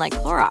clean like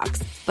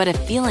Clorox, but a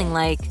feeling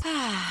like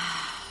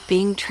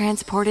being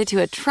transported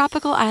to a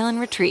tropical island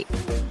retreat.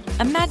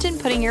 Imagine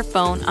putting your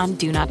phone on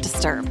Do Not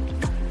Disturb,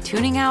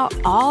 tuning out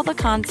all the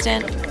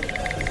constant,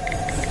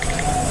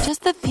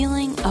 just the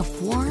feeling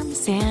of warm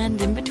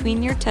sand in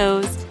between your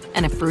toes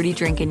and a fruity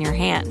drink in your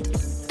hand.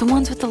 The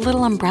ones with the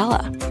little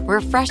umbrella.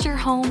 Refresh your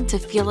home to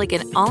feel like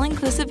an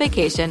all-inclusive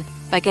vacation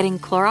by getting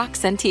Clorox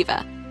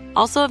Scentiva.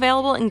 Also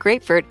available in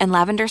grapefruit and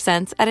lavender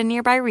scents at a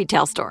nearby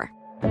retail store.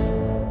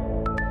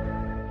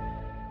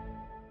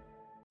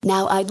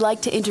 Now I'd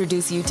like to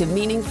introduce you to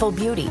Meaningful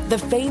Beauty, the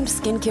famed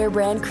skincare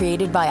brand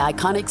created by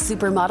iconic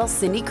supermodel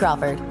Cindy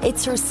Crawford.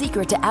 It's her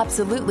secret to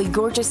absolutely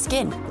gorgeous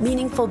skin.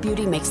 Meaningful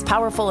Beauty makes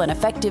powerful and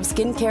effective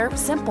skincare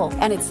simple,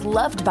 and it's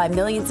loved by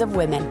millions of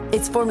women.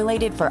 It's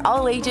formulated for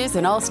all ages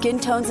and all skin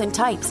tones and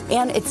types,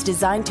 and it's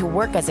designed to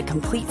work as a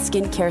complete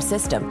skincare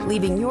system,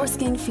 leaving your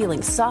skin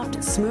feeling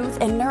soft, smooth,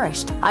 and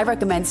nourished. I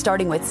recommend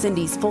starting with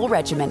Cindy's full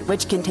regimen,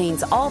 which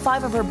contains all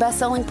 5 of her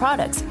best-selling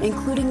products,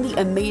 including the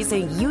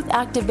amazing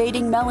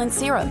youth-activating Melon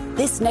Serum.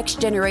 This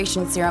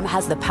next-generation serum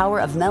has the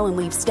power of melon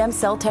leaf stem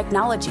cell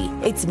technology.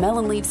 It's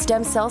melon leaf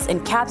stem cells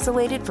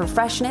encapsulated for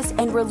freshness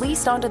and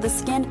released onto the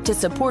skin to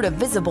support a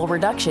visible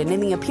reduction in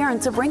the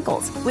appearance of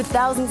wrinkles. With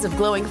thousands of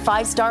glowing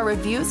 5-star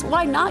reviews,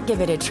 why not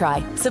give it a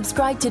try?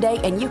 Subscribe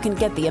today and you can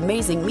get the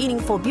amazing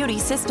Meaningful Beauty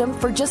system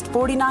for just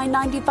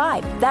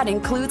 $49.95. That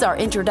includes our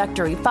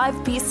introductory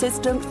 5-piece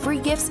system, free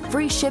gifts,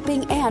 free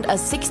shipping, and a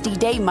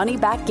 60-day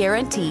money-back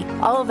guarantee.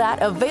 All of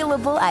that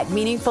available at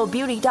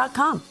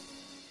meaningfulbeauty.com.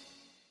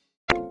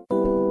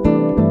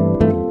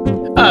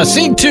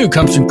 Scene 2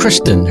 comes from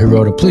Kristen, who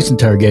wrote a police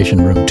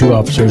interrogation room. 2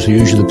 officers who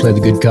usually play the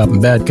good cop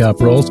and bad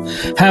cop roles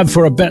have,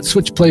 for a bet,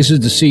 switched places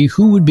to see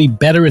who would be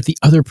better at the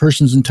other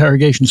person's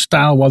interrogation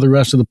style while the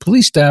rest of the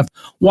police staff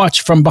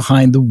watch from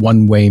behind the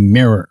one-way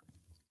mirror.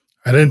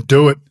 I didn't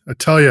do it. I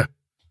tell you.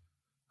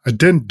 I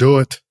didn't do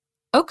it.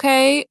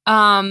 Okay.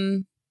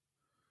 And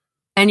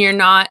you're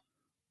not,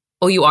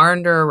 well, you are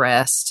under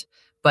arrest,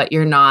 but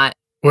you're not.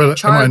 Well,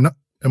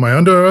 am I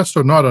under arrest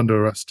or not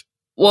under arrest?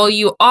 Well,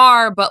 you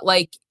are, but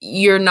like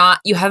you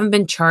haven't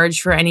been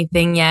charged for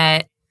anything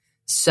yet.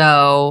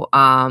 So,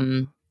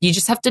 you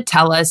just have to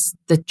tell us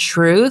the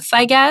truth,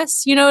 I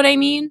guess. You know what I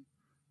mean?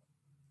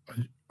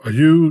 Are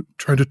you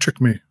trying to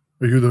trick me?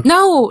 Are you the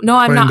No,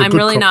 I'm not. I'm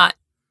really not.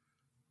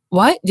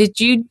 What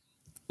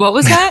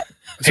was that?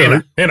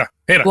 Hannah,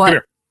 What? come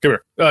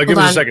here. Give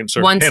us a second,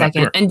 sir. One Hannah,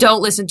 second. And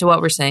don't listen to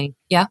what we're saying.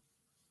 Yeah?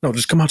 No,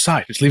 just come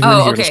outside. Just leave it in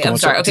here. Okay. I'm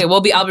sorry. Okay,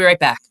 I'll be right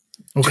back.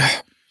 Okay.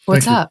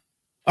 What's up?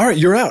 All right,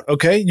 you're out.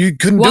 Okay, you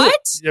couldn't What?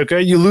 do it.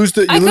 Okay, you lose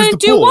the. I couldn't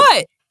do pool.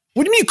 what?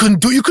 What do you mean you couldn't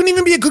do? You couldn't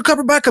even be a good cop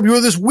or bad cop. You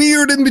were this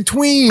weird in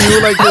between. You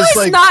were like this. I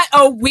was not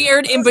a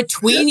weird in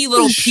between, you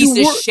little piece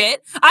of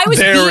shit. I was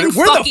being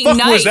where fucking the fuck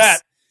nice. was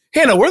that?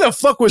 Hannah, where the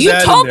fuck was you that?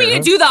 You told in me there,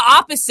 to do the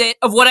opposite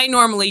of what I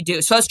normally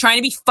do, so I was trying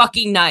to be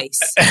fucking nice.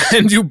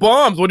 And you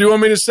bombed. What do you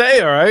want me to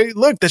say? All right,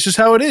 look, that's just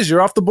how it is.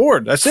 You're off the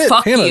board. That's it.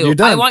 Fuck Hannah, you. You're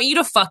done. I want you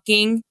to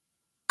fucking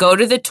go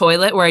to the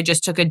toilet where I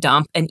just took a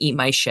dump and eat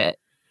my shit.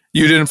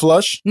 You didn't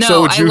flush? No,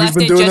 so I left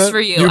it just for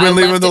you. You've been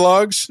leaving the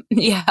logs?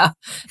 Yeah,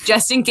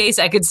 just in case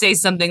I could say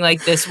something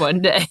like this one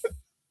day.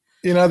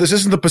 You know, this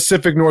isn't the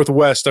Pacific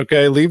Northwest,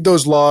 okay? Leave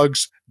those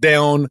logs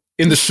down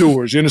in the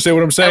sewers. You understand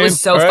what I'm saying? I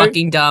was so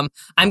fucking dumb.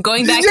 I'm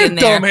going back in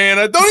there. You're dumb,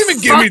 Hannah. Don't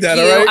even give me that,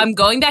 you. all right? I'm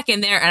going back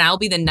in there, and I'll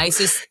be the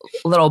nicest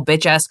little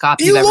bitch-ass cop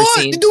you've ever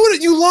seen.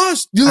 You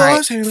lost. You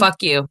lost, Hannah.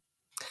 Fuck you.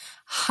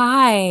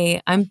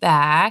 Hi, I'm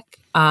back.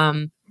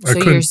 I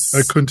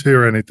couldn't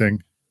hear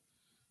anything.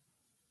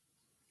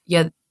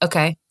 Yeah,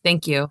 okay.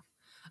 Thank you.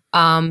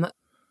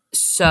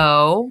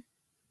 So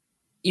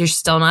you're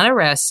still not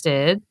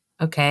arrested,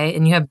 okay?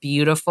 And you have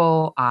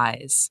beautiful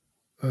eyes.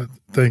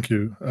 Thank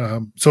you.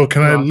 So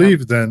can I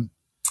leave then?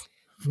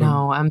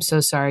 No, I'm so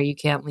sorry. You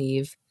can't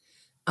leave.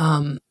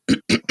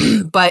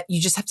 But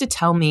you just have to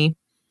tell me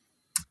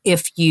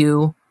if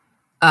you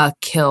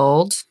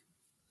killed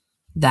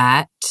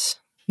that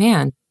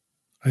man.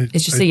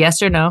 It's just a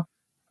yes or no.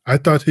 I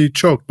thought he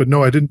choked, but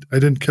no, I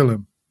didn't kill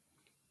him.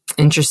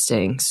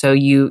 Interesting. So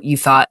you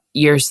thought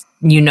you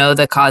know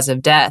the cause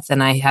of death,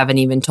 and I haven't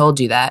even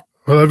told you that.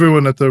 Well,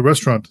 everyone at the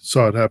restaurant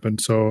saw it happen,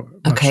 so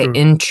I'm okay, sure.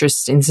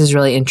 Interesting. This is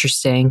really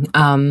interesting.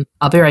 I'll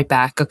be right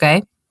back.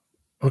 Okay.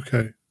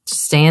 Okay.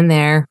 Just stay in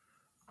there.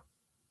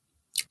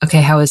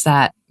 Okay, how is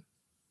that?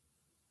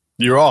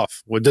 You're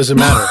off. What does it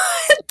matter?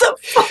 What the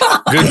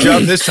fuck? Good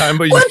job this time,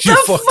 but you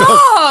fucked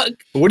up.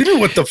 What do you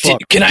mean, what the fuck?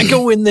 Can I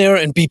go in there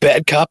and be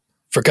bad cop,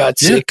 for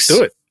God's sakes?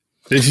 Do it.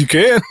 If you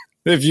can.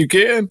 If you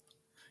can.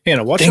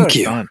 Hannah, watch Thank out.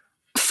 you.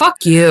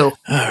 Fuck you.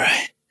 All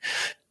right.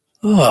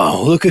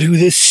 Oh, look at who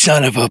this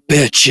son of a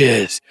bitch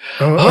is.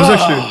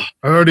 I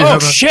already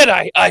have shit,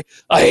 I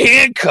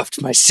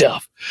handcuffed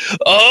myself.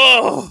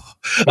 Oh,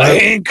 I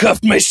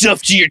handcuffed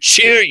myself to your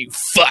chair, you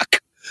fuck.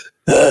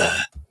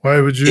 Why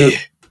would you?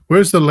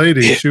 Where's the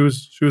lady? She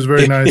was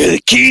very nice.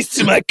 The keys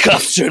to my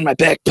cuffs are in my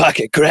back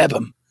pocket. Grab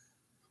them.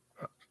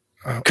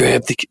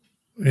 Grab the.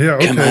 Yeah.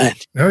 Okay. Come on.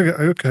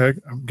 Okay.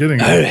 I'm getting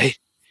it. All right.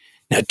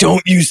 Now,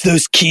 don't use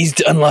those keys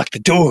to unlock the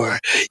door.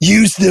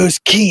 Use those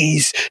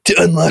keys to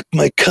unlock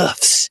my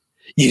cuffs,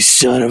 you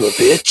son of a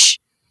bitch.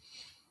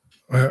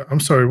 I'm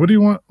sorry. What do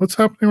you want? What's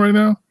happening right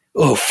now?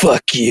 Oh,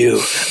 fuck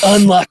you.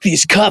 Unlock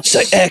these cuffs.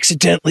 I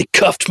accidentally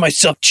cuffed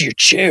myself to your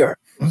chair.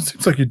 Well, it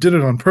seems like you did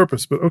it on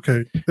purpose, but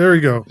okay. There we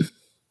go.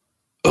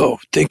 Oh,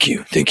 thank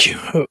you. Thank you.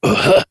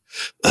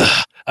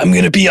 I'm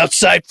going to be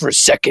outside for a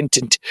second,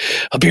 and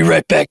I'll be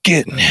right back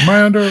in. Am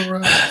I under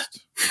arrest?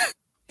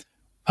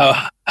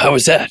 How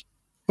was that?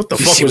 What the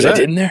You fuck see was what I that?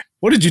 did in there?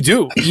 What did you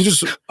do? You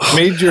just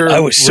made your I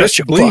was such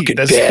a wrist bleed. fucking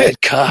That's bad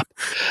it. cop.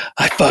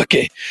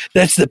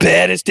 That's the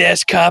baddest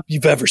ass cop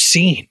you've ever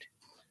seen.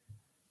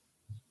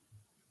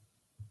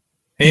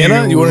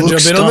 Hannah, you want to look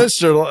jump in on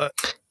this? Or?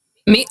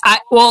 Me?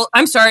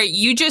 I'm sorry.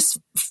 You just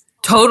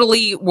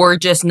totally were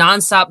just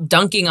nonstop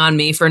dunking on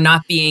me for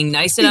not being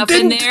nice enough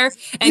in there.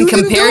 And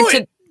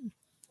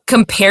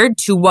compared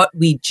to what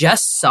we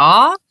just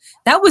saw,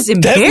 that was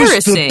embarrassing. That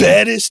was the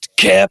baddest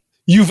cap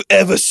you've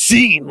ever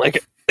seen.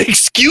 Like,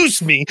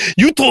 excuse me,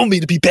 you told me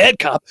to be bad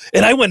cop,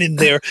 and I went in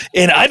there,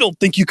 and I don't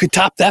think you could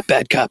top that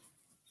bad cop.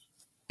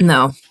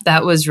 No,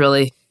 that was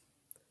really...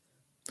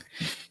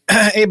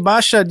 Hey,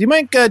 Basha, do you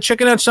mind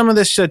checking out some of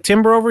this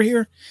timber over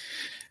here?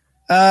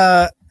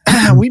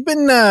 We've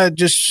been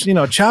just,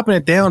 chopping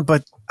it down,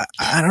 but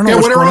I don't know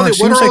what's going on.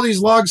 What are all these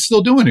logs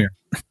still doing here?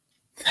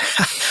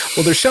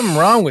 Well, there's something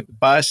wrong with it,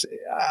 boss.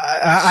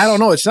 I don't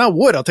know. It's not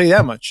wood, I'll tell you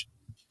that much.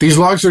 These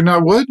logs are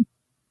not wood?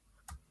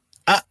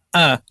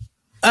 I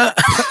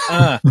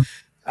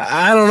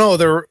don't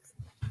know.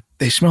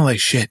 They smell like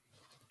shit,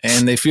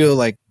 and they feel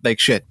like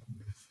shit.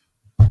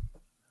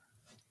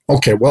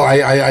 Okay, well,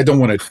 I don't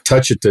want to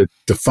touch it to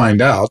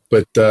find out,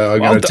 but I'm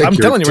going to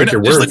take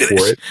your word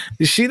for it.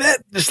 You see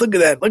that? Just look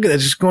at that. Look at that.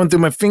 Just going through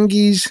my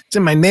fingies. It's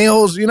in my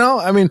nails,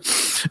 I mean.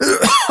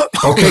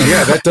 Okay,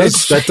 yeah,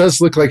 that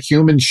does look like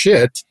human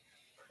shit.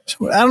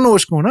 So I don't know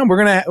what's going on.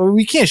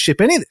 We can't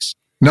ship any of this.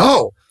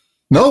 No,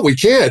 we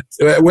can't.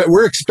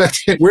 We're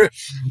expecting.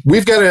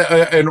 We've got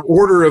an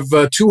order of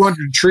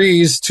 200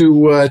 trees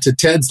to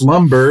Ted's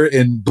Lumber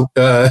in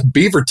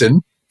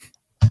Beaverton.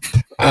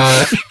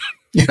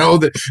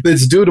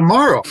 That's due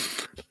tomorrow.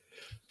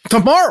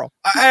 Tomorrow?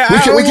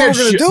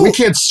 We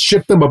can't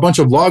ship them a bunch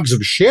of logs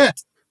of shit.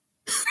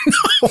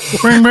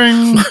 Bring,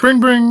 bring, bring,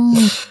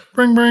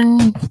 bring,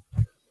 bring.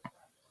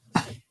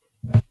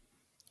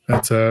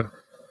 That's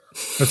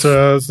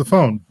the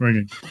phone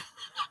ringing.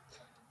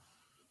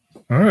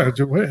 All right,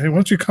 hey, why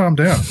don't you calm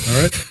down?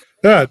 All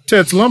right,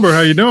 Ted's Lumber.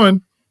 How you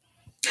doing?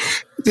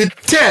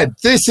 Ted,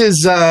 this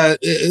is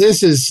Terry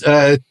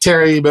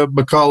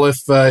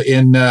McAuliffe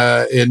in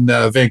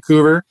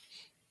Vancouver.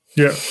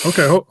 Yeah.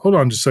 Okay. Hold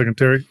on just a second,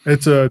 Terry.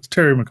 It's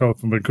Terry McAuliffe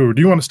from Vancouver.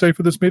 Do you want to stay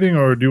for this meeting,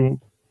 or do you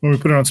want me to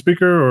put it on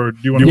speaker, or do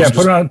you want? Yeah,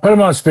 put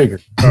him on speaker.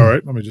 All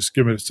right. Let me just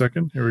give it a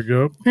second. Here we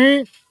go.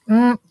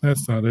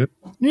 That's not it.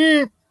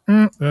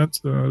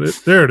 That's not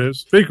it. There it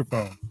is.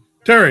 Speakerphone.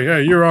 Terry,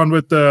 hey, you're on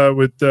with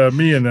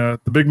me and the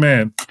big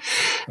man.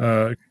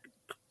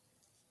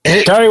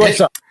 Hey, Terry,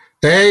 what's up?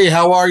 Hey,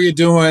 how are you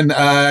doing?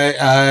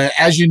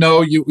 As you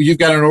know, you've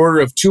got an order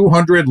of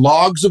 200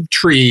 logs of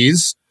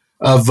trees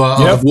of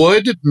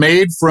wood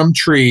made from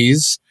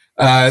trees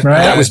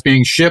that was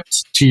being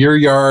shipped to your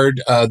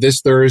yard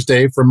this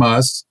Thursday from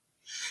us,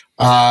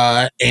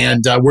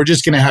 and we're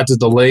just going to have to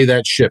delay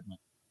that shipment.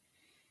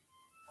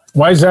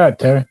 Why is that,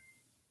 Terry?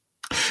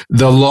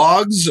 The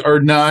logs are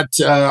not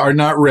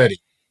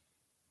ready.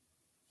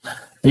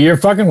 You're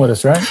fucking with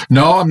us, right?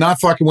 No, I'm not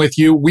fucking with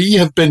you. We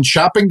have been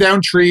chopping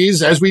down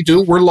trees as we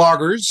do. We're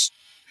loggers.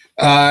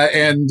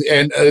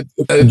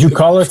 Did you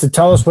call us to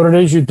tell us what it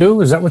is you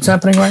do? Is that what's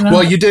happening right now?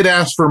 Well, you did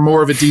ask for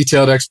more of a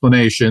detailed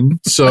explanation,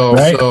 so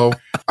Right. so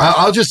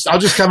I'll just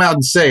come out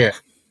and say it.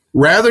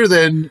 Rather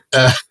than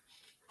a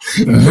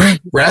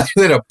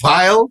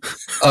pile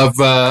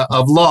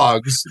of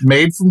logs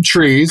made from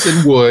trees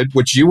and wood,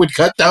 which you would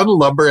cut down to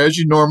lumber as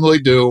you normally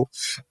do,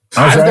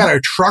 I've got a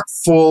truck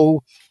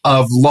full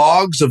of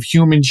logs of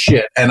human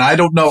shit, and I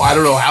don't know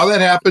how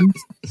that happened.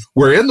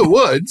 We're in the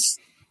woods.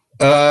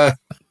 I've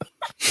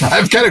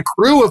got a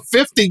crew of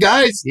 50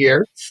 guys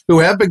here who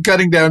have been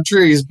cutting down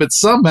trees, but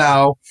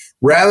somehow,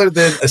 rather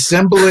than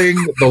assembling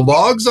the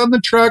logs on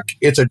the truck,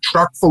 it's a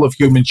truck full of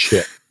human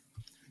shit.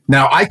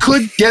 Now, I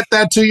could get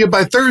that to you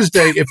by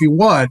Thursday if you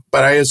want,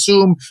 but I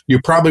assume you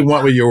probably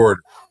want what you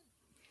ordered.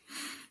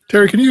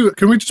 Terry,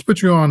 can we just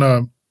put you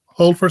on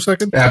hold for a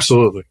second?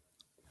 Absolutely.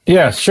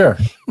 Yeah, sure.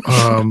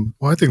 Well,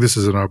 I think this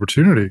is an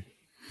opportunity.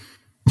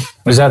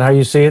 Is that how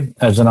you see it,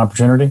 as an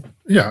opportunity?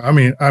 Yeah, I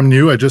mean, I'm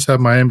new. I just have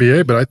my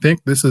MBA, but I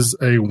think this is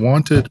a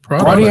wanted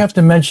product. Why do you have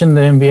to mention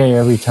the MBA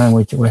every time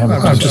we have a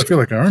I just feel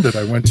like I earned it.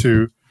 I went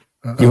to...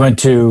 you went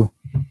to...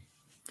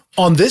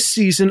 On this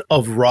season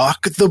of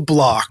Rock the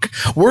Block,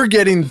 we're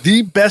getting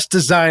the best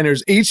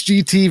designers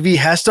HGTV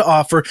has to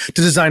offer to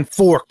design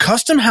 4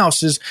 custom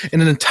houses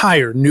in an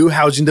entire new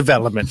housing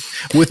development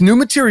with new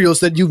materials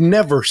that you've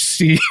never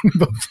seen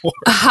before.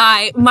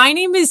 Hi, my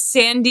name is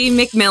Sandy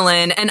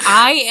McMillan, and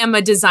I am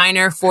a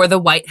designer for the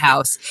White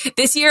House.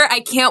 This year, I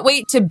can't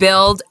wait to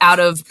build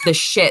out of the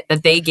shit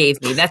that they gave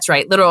me. That's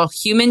right, literal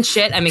human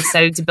shit. I'm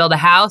excited to build a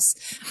house.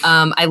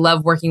 I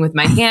love working with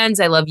my hands.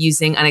 I love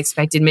using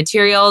unexpected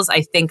materials.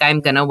 I think I'm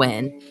going to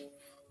win.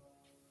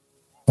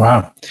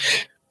 Wow.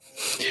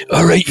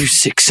 All right, you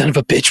sick son of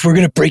a bitch. We're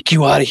going to break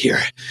you out of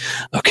here.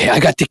 Okay, I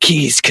got the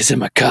keys because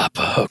I'm a cop,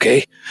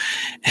 okay?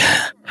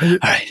 All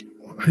right.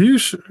 Are you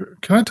sure?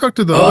 Can I talk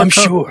to the I'm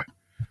cop? sure.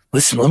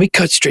 Listen, let me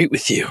cut straight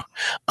with you.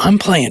 I'm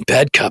playing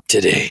bad cop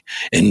today,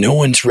 and no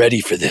one's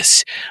ready for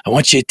this. I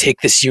want you to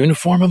take this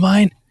uniform of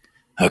mine,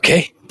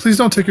 okay? Please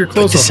don't take your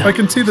clothes off. I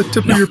can see the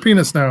tip of your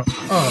penis now.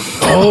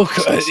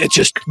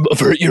 Just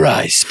avert your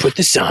eyes. Put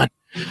this on.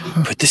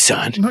 Put this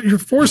on. No, you're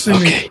forcing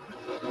me.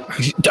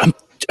 I'm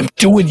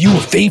doing you a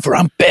favor.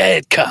 I'm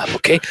bad cop,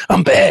 okay?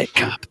 I'm bad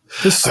cop.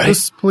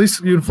 This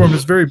police uniform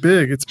is very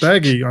big. It's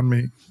baggy on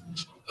me.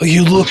 Oh,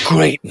 you look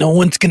great. No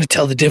one's going to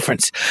tell the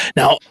difference.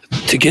 Now,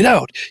 to get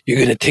out, you're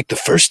going to take the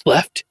first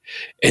left,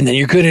 and then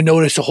you're going to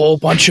notice a whole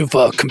bunch of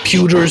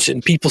computers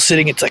and people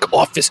sitting. It's like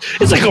office.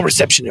 It's like a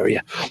reception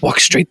area. Walk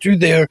straight through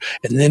there,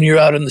 and then you're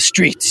out on the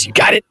streets. You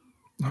got it?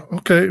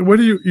 Okay. What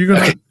are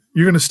you're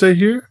gonna stay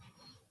here?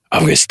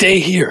 I'm going to stay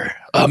here.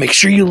 Make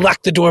sure you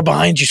lock the door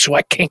behind you so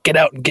I can't get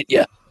out and get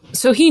you.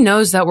 So he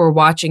knows that we're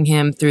watching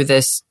him through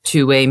this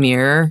two-way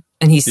mirror,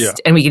 and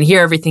and we can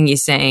hear everything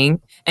he's saying.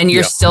 And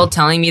you're still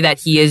telling me that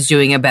he is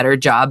doing a better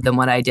job than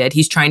what I did.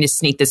 He's trying to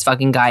sneak this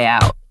fucking guy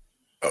out.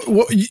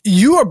 Well,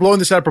 you are blowing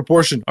this out of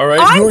proportion, all right?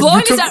 I'm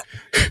blowing this out.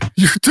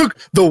 You took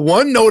the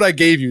one note I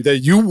gave you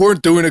that you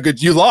weren't doing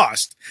you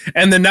lost,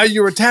 and then now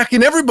you're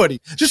attacking everybody.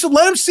 Just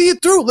let him see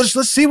it through. Let's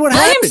see what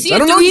happens. Let him see it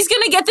through. He's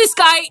going to get this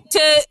guy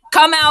to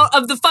come out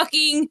of the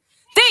fucking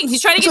thing.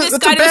 He's trying to get this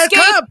guy to escape.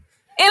 Cop.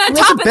 And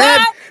on top of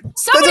that,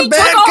 somebody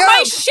took all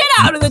my shit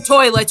out of the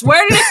toilets.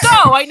 Where did it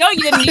go? I know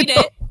you didn't need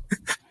it.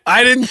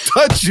 I didn't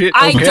touch it.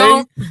 I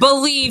don't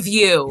believe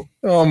you.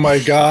 Oh my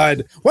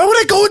God. Why would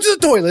I go into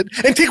the toilet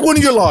and take one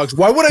of your logs?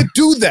 Why would I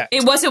do that?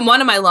 It wasn't one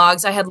of my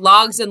logs. I had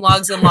logs and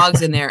logs and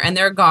logs in there, and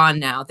they're gone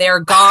now. They're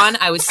gone.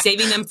 I was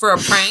saving them for a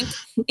prank,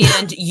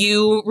 and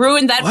you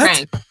ruined that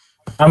prank.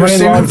 How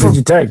many logs did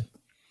you take?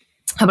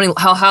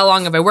 How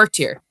long have I worked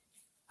here?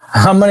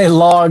 How many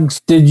logs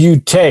did you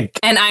take?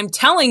 And I'm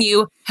telling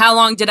you, how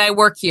long did I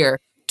work here?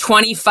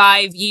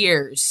 25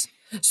 years.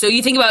 So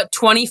you think about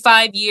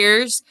 25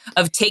 years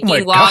of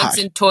taking logs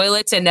in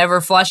toilets and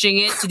never flushing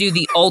it to do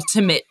the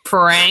ultimate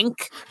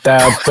prank?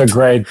 That's a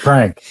great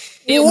prank.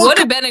 It would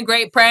have been a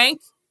great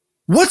prank.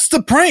 What's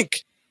the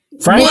prank?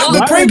 Frank,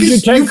 why did you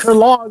take your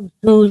logs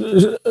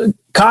to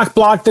cock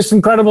block this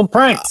incredible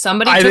prank?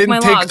 Somebody took my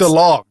logs. I didn't take the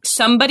log.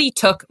 Somebody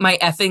took my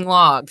effing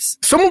logs.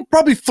 Someone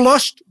probably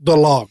flushed the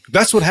log.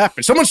 That's what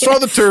happened. Someone saw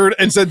the turd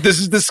and said, "This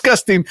is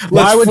disgusting.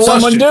 Why would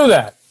someone do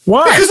that?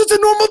 Why? Because it's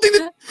a normal thing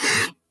to...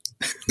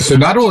 So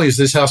not only is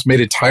this house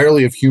made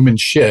entirely of human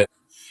shit,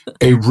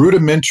 a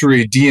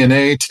rudimentary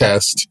DNA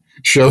test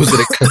shows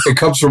that it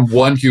comes from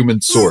one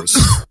human source.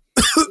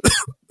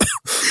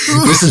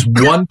 This is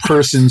one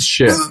person's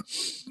shit.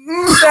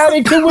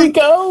 Daddy, can we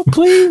go,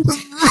 please?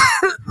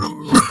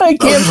 I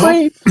can't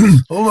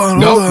breathe. Hold on.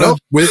 No.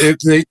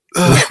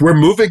 We're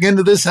moving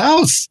into this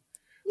house.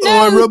 No,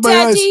 I rubbed my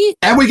eyes.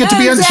 And we get to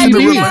be on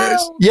TV.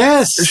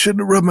 Yes. I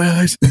shouldn't have rubbed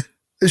my eyes.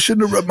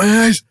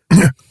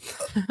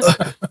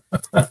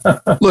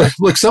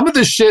 Look, some of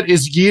this shit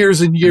is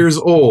years and years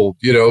old.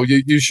 You know,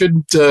 you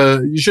shouldn't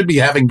be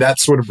having that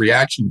sort of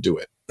reaction to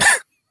it.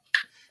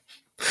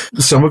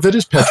 Some of it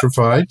is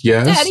petrified,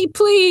 yes. Daddy,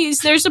 please,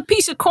 there's a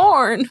piece of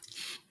corn.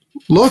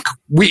 Look,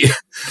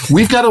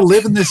 we've got to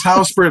live in this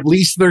house for at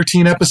least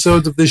 13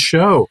 episodes of this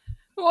show.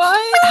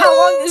 What? How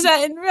long is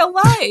that in real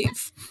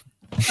life?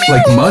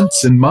 Like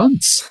months and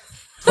months.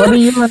 What are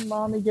you and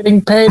Mommy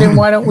getting paid, and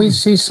why don't we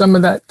see some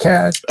of that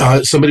cash?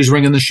 Somebody's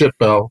ringing the shit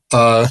bell.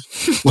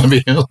 Let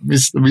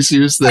me see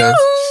who's there.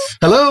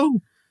 Hello.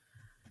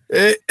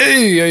 Hey,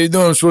 how you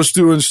doing? I'm supposed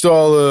to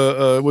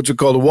install what's it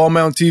called, a wall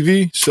mount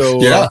TV.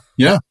 So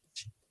yeah.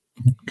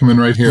 Come in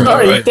right here. All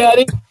right,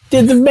 Daddy.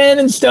 Did the man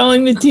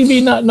installing the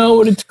TV not know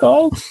what it's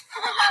called?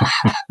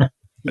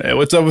 Hey,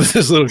 what's up with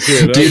this little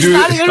kid? He's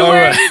not even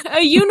wearing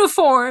a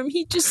uniform.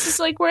 He just is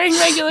like wearing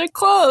regular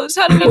clothes.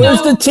 How do we know?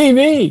 Where's the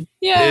TV?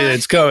 Yeah,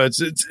 it's coming.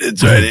 It's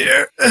right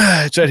here.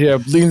 It's right here.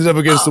 I'm leaning up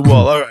against the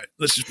wall. All right,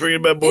 let's just bring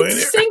it bad boy in here.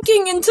 It's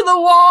sinking into the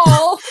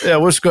wall. Yeah,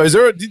 what's going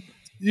on? Do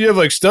you have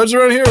like studs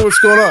around here? What's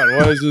going on?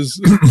 Why is this?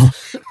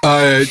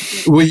 Don't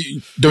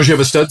you have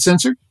a stud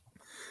sensor?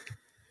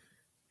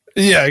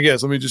 Yeah, I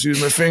guess. Let me just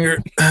use my finger.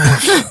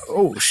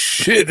 Oh,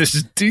 shit. This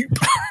is deep.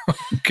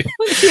 Okay.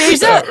 He's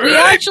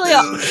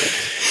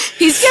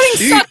getting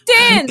sucked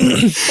in.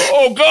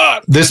 Oh,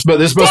 God.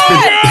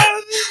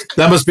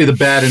 That must be the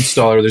bad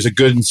installer. There's a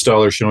good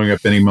installer showing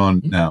up any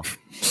moment now. I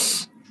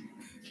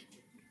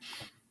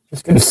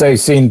was going to say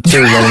scene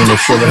 2 running the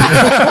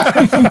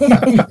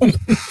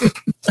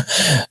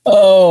shit.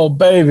 Oh,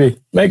 baby.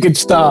 Make it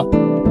stop.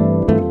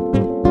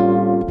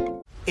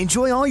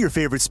 Enjoy all your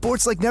favorite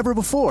sports like never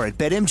before at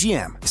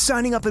BetMGM.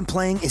 Signing up and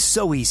playing is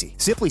so easy.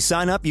 Simply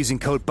sign up using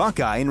code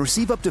Buckeye and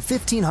receive up to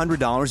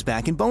 $1,500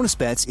 back in bonus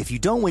bets if you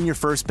don't win your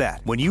first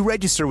bet. When you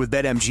register with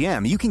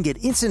BetMGM, you can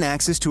get instant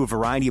access to a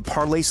variety of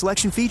parlay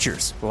selection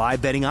features,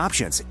 live betting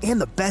options, and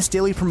the best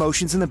daily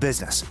promotions in the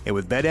business. And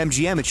with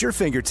BetMGM at your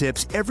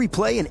fingertips, every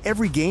play and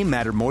every game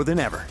matter more than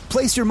ever.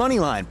 Place your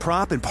moneyline,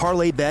 prop, and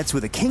parlay bets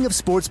with the king of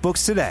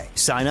sportsbooks today.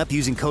 Sign up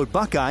using code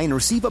Buckeye and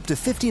receive up to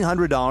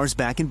 $1,500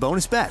 back in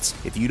bonus bets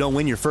if you don't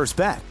win your first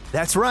bet.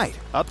 That's right,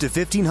 up to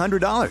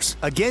 $1,500.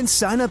 Again,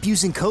 sign up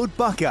using code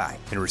Buckeye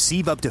and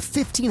receive up to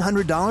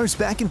 $1,500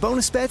 back in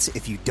bonus bets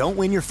if you don't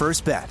win your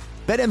first bet.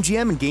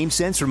 BetMGM and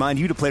GameSense remind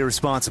you to play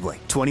responsibly.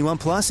 21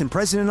 plus and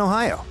present in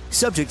Ohio.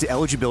 Subject to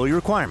eligibility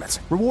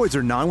requirements. Rewards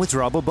are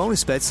non-withdrawable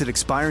bonus bets that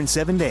expire in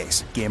 7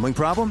 days. Gambling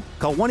problem?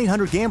 Call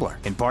 1-800-GAMBLER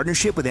in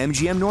partnership with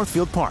MGM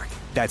Northfield Park.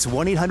 That's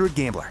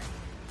 1-800-GAMBLER.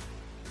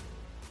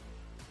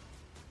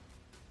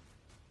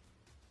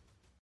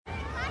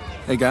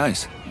 Hey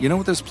guys, you know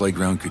what this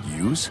playground could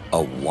use?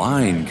 A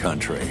wine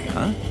country,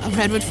 huh? A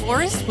redwood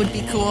forest would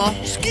be cool.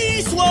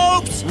 Ski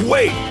slopes!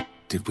 Wait!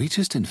 Did we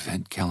just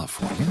invent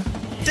California?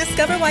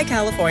 Discover why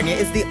California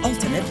is the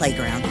ultimate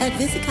playground at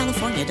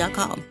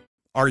visitcalifornia.com.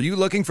 Are you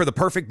looking for the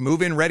perfect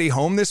move-in ready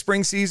home this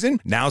spring season?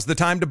 Now's the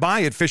time to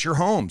buy at Fisher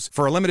Homes.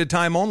 For a limited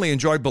time only,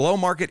 enjoy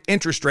below-market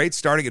interest rates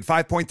starting at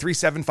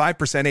 5.375%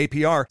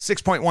 APR,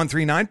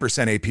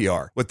 6.139%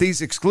 APR. With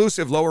these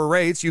exclusive lower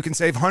rates, you can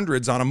save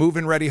hundreds on a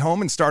move-in ready home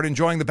and start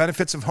enjoying the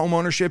benefits of home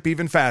ownership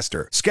even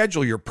faster.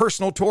 Schedule your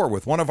personal tour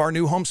with one of our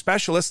new home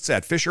specialists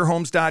at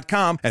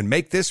FisherHomes.com and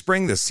make this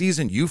spring the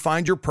season you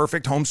find your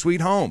perfect home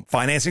sweet home.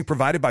 Financing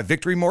provided by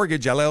Victory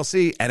Mortgage,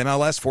 LLC,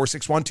 NMLS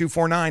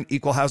 461249,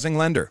 Equal Housing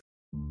Lender.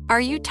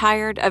 Are you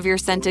tired of your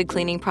scented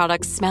cleaning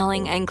products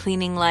smelling and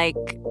cleaning like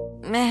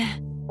meh?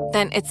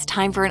 Then it's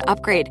time for an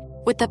upgrade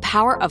with the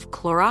power of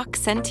Clorox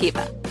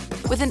Scentiva.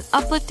 With an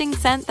uplifting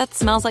scent that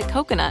smells like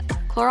coconut,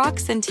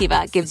 Clorox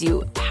Scentiva gives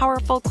you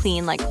powerful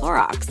clean like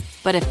Clorox,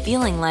 but a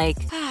feeling like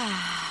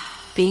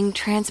being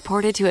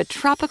transported to a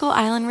tropical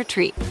island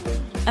retreat.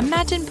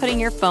 Imagine putting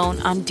your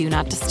phone on Do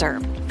Not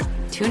Disturb,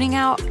 tuning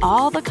out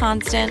all the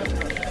constant,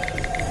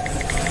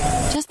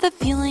 just the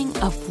feeling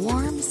of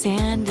warm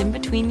sand in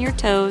between your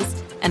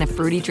toes and a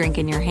fruity drink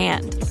in your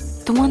hand.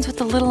 The ones with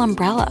the little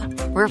umbrella.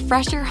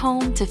 Refresh your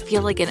home to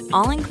feel like an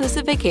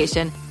all-inclusive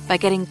vacation by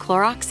getting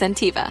Clorox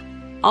Scentiva.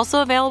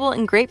 Also available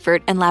in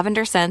grapefruit and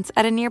lavender scents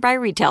at a nearby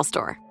retail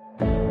store.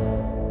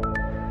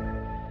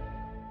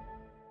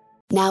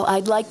 Now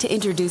I'd like to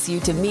introduce you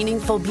to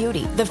Meaningful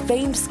Beauty, the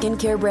famed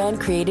skincare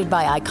brand created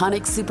by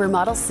iconic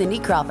supermodel Cindy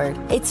Crawford.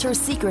 It's her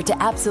secret to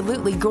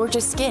absolutely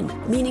gorgeous skin.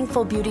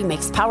 Meaningful Beauty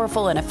makes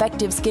powerful and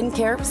effective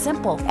skincare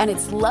simple, and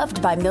it's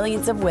loved by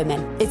millions of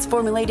women. It's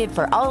formulated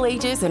for all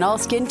ages and all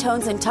skin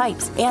tones and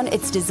types, and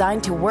it's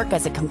designed to work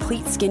as a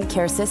complete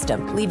skincare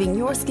system, leaving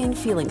your skin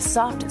feeling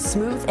soft,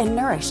 smooth, and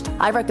nourished.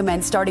 I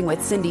recommend starting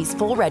with Cindy's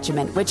full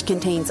regimen, which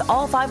contains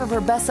all 5 of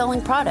her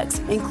best-selling products,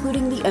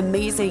 including the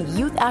amazing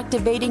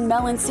youth-activating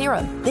Melon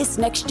Serum. This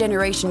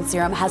next-generation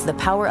serum has the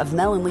power of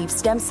melon leaf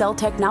stem cell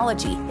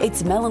technology.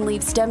 It's melon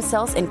leaf stem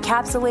cells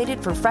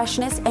encapsulated for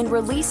freshness and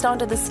released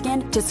onto the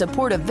skin to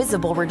support a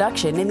visible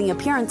reduction in the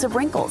appearance of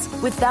wrinkles.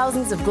 With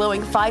thousands of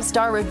glowing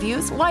 5-star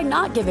reviews, why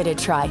not give it a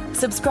try?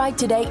 Subscribe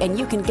today and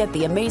you can get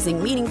the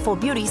amazing Meaningful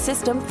Beauty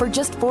system for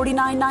just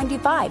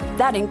 $49.95.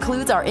 That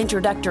includes our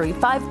introductory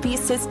 5-piece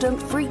system,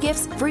 free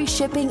gifts, free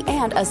shipping,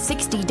 and a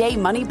 60-day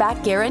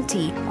money-back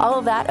guarantee. All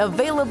of that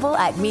available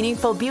at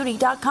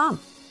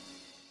meaningfulbeauty.com.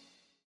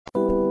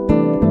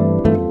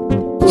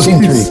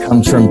 Scene 3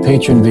 comes from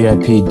patron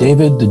VIP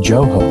David the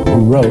Joho,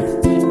 who wrote,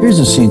 "Here's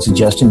a scene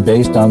suggestion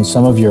based on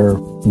some of your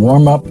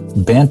warm-up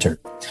banter.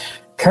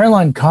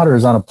 Caroline Cotter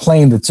is on a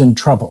plane that's in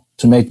trouble.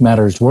 To make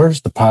matters worse,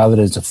 the pilot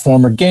is a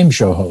former game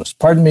show host.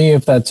 Pardon me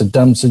if that's a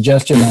dumb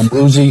suggestion. I'm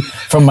woozy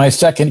from my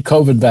second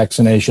COVID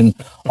vaccination.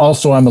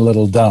 Also, I'm a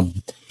little dumb.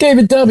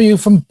 David W.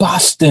 from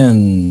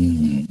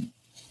Boston."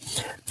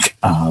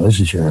 This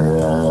is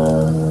your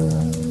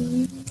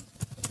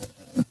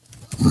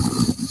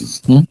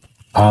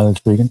pilot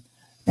speaking,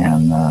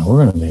 and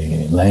we're going to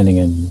be landing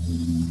in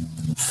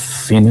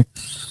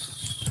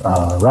Phoenix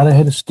right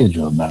ahead of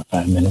schedule, about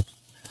 5 minutes.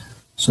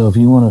 So if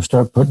you want to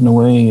start putting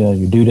away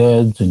your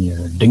doodads and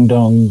your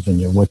ding-dongs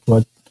and your what,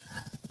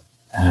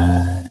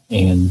 and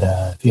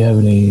if you have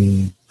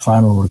any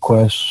final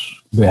requests,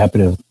 we'll be happy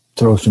to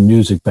throw some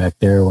music back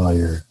there while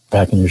you're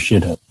packing your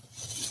shit up.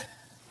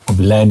 We'll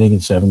be landing in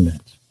 7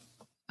 minutes.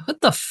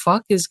 What the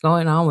fuck is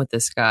going on with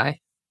this guy?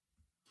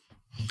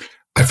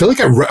 I feel like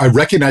I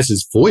recognize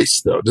his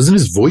voice, though. Doesn't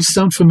his voice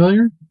sound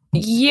familiar?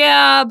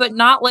 Yeah, but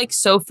not like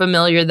so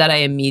familiar that I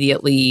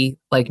immediately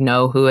like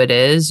know who it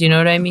is. You know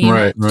what I mean?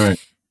 Right.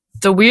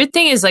 The weird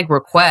thing is like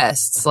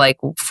requests. Like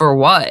for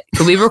what?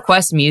 Could we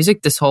request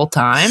music this whole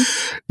time?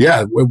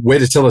 Yeah. Way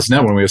to tell us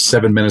now when we have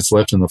 7 minutes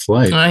left in the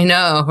flight. I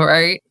know,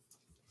 right?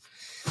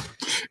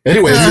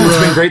 Anyways,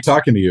 it's been great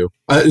talking to you.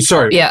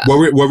 Sorry. Yeah.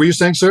 What were you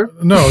saying, sir?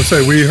 No,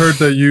 we heard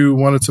that you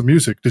wanted some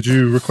music. Did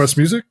you request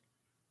music?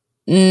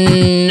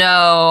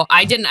 No,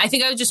 I didn't. I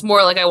think I was just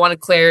more like I wanted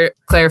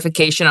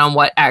clarification on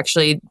what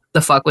actually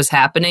the fuck was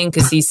happening,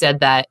 because he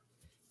said that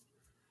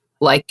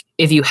like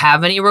if you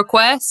have any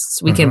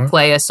requests, we can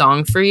play a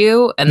song for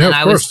you. And then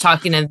I was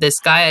talking to this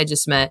guy I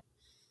just met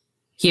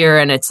here,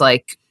 and it's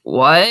like,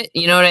 what?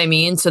 You know what I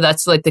mean? So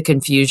that's like the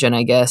confusion,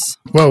 I guess.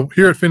 Well,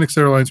 here at Phoenix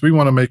Airlines, we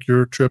want to make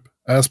your trip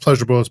as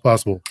pleasurable as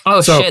possible.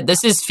 Oh, shit.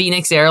 This is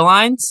Phoenix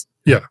Airlines?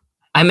 Yeah.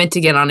 I meant to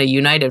get on a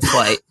United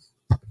flight.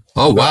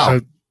 Oh, wow.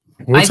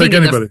 We'll take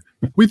anybody.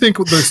 We think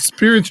the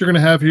experience you're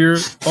going to have here,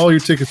 all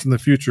your tickets in the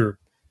future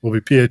will be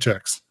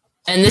PHX.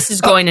 And this is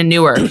going to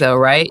Newark, though,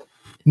 right?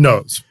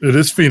 No, it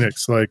is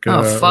Phoenix. Like,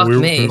 fuck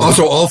me.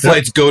 Also, all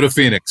flights go to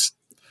Phoenix.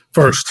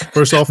 First,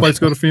 all flights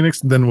go to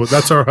Phoenix, and then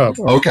that's our hub.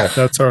 Okay.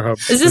 That's our hub.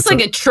 Is this like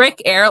a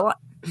trick airline?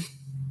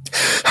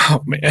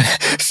 Oh, man.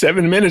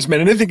 7 minutes, man.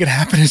 Anything can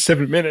happen in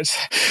 7 minutes.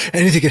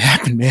 Anything can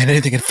happen, man.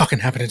 Anything can fucking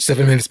happen in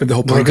 7 minutes. Man, the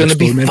whole plane We're going to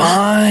be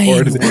fine.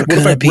 What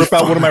if I rip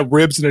out one of my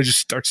ribs and I just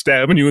start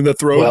stabbing you in the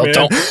throat, well, man?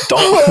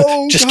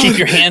 Don't. Just keep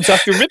your hands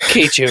off your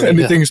ribcage area.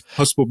 Anything's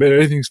possible, man.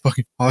 Anything's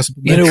fucking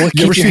possible, man. You know what?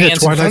 You ever Keep seen your that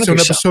hands in front Twilight of Zone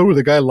yourself. episode where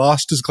the guy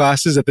lost his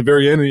glasses at the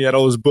very end and he had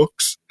all his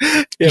books?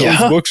 His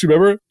books,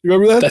 remember? You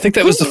remember that? I think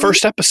that was the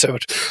first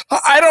episode.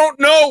 I don't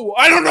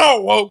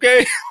know,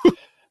 okay?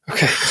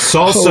 Okay.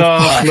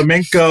 Salsa,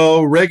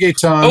 flamenco,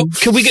 reggaeton. Oh,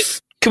 can we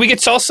get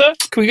salsa?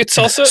 Can we get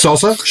salsa?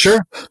 Salsa?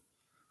 Sure.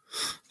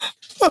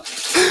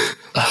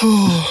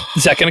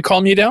 Is that going to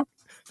calm you down?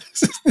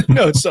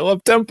 No, it's so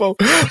up tempo.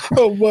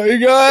 Oh my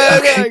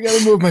god! Okay. I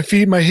gotta move my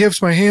feet, my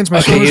hips, my hands, my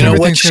shoulders. You know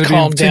what? Everything's Just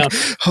gonna calm be down.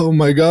 Oh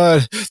my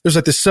god! There's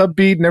like the sub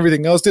beat and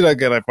everything else. Dude, I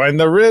gotta find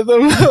the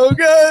rhythm. Oh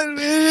god!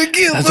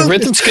 The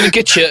rhythm's going to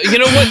get you. You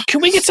know what?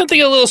 Can we get something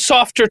a little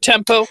softer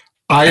tempo?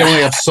 I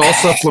only have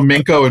salsa,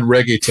 flamenco, and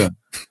reggaeton.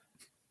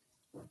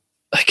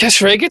 I guess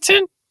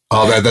reggaeton.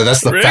 Oh,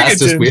 that's the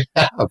fastest we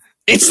have.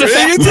 It's the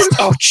fastest.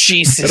 Oh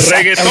Jesus!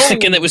 I was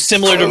thinking that was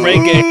similar to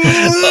reggae.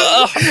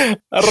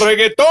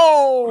 Reggaeton.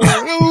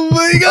 Oh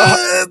my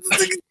god!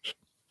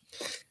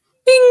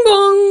 Bing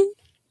bong.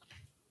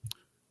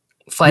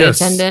 Flight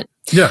Yes. attendant.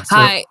 Yeah. so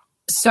Hi.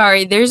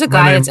 Sorry, there's a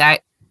guy that's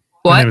at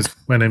what?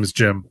 My name is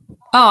Jim.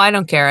 Oh, I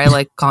don't care. I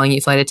like calling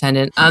you flight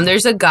attendant.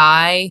 There's a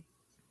guy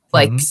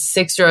like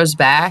 6 rows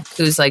back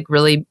who's like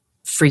really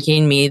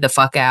freaking me the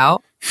fuck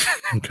out.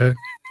 Okay.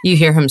 You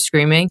hear him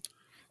screaming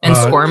and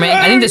squirming.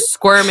 I think the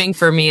squirming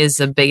for me is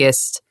the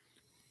biggest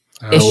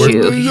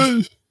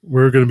issue.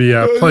 We're going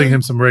to be playing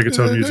him some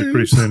reggaeton music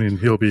pretty soon, and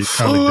he'll be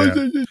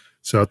calming down.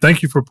 So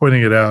thank you for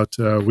pointing it out.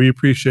 We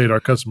appreciate our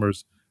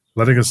customers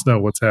letting us know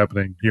what's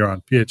happening here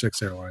on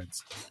PHX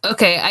Airlines.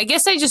 Okay, I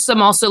guess I just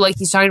am also like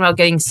he's talking about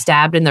getting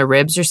stabbed in the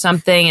ribs or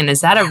something. And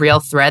is that a real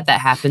threat that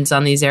happens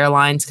on these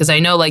airlines? Because I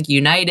know like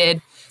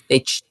United,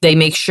 they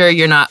make sure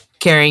you're not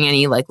carrying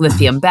any like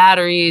lithium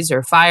batteries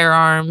or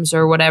firearms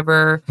or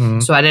whatever.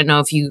 So I didn't know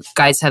if you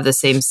guys have the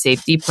same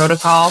safety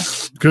protocol.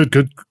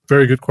 Good,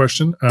 very good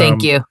question.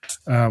 Thank you.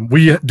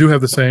 We do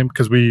have the same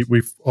because we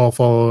all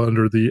follow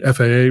under the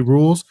FAA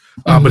rules.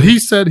 But he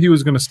said he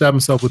was going to stab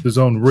himself with his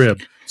own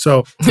rib.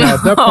 So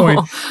at that point,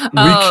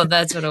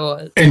 that's what it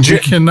was. And we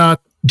cannot.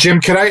 Jim,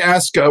 can I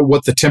ask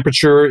what the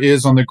temperature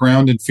is on the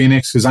ground in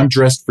Phoenix? Because I'm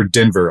dressed for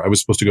Denver. I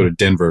was supposed to go to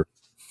Denver.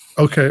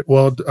 Okay,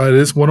 well, it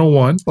is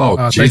 101. Oh,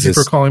 thank Jesus.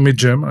 you for calling me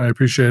Jim. I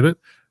appreciate it.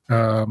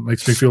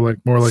 Makes me feel like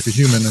more like a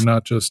human and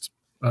not just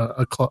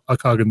a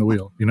cog in the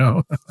wheel, you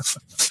know?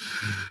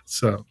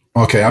 So.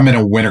 Okay, I'm in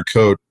a winter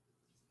coat.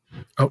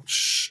 Oh,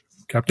 shh.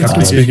 Captain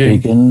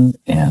speaking,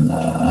 and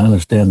I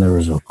understand there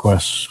was a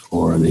request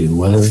for the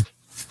weather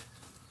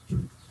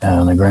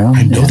on the ground.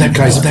 I know that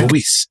guy's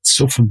voice. It's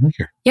so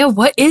familiar. Yeah,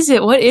 what is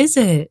it? What is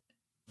it?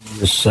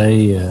 Just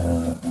say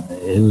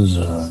it was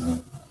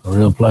a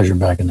real pleasure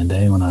back in the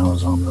day when I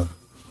was on the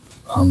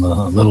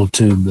little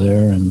tube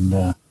there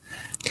and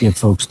give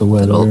folks the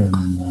weather.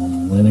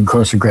 And then, of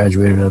course, I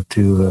graduated up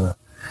to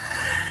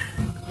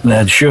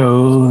that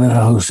show that I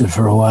hosted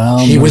for a while.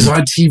 He was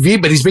on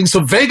TV, but he's being so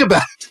vague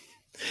about it.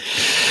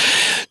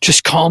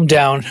 Just calm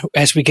down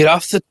as we get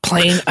off the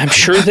plane. I'm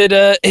sure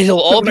that it'll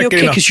all be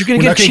okay because you're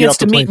going to get a chance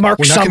to meet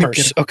Mark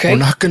Summers. Okay, we're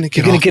not going to get.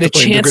 You're going to get a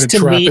plane. chance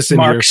to meet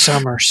Mark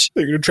Summers.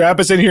 They're going to trap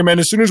us in here, man.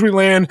 As soon as we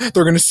land,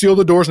 they're going to seal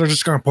the doors and they're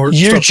just going to pour.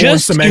 You're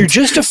just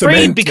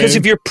afraid because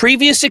of your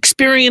previous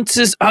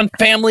experiences on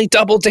Family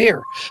Double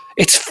Dare.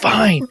 It's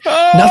fine.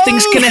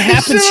 Nothing's going to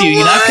happen to you.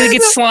 You're not going to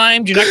get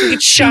slimed. You're not going to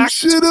get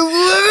shocked.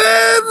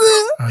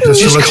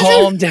 Just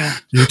calm down.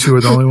 You two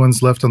are the only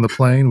ones left on the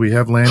plane. We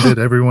have landed.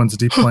 Everyone's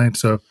deplaned.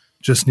 So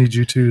Just need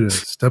you two to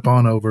step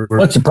on over.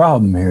 What's the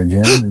problem here,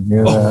 Jim?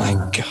 You're,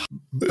 my God.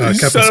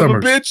 Captain Son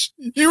Summers. of a bitch.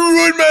 You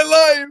ruined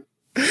my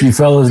life. You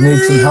fellas need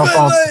some help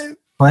off the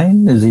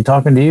plane? Is he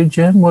talking to you,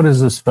 Jim? What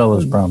is this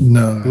fella's problem?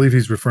 No, I believe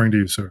he's referring to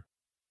you, sir.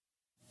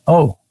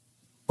 Oh,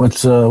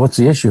 what's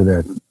the issue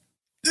there?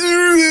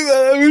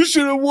 We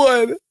should have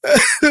won.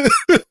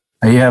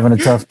 Are you having a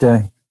tough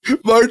day?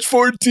 March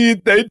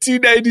 14th,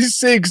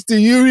 1996. Do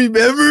you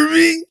remember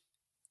me?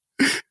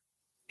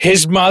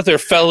 His mother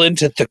fell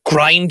into the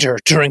grinder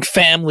during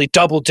family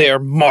double dare,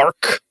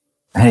 Mark.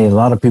 Hey, a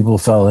lot of people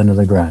fell into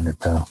the grinder,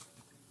 pal.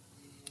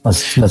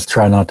 Let's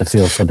try not to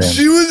feel so damn.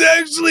 She was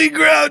actually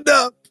ground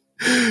up.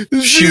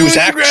 She was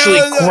actually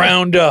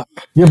ground up.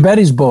 You're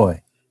Betty's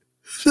boy.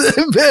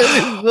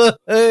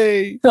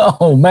 Hey.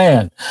 Oh,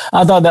 man.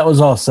 I thought that was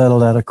all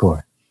settled out of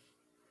court.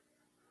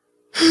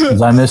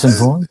 Was I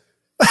misinformed?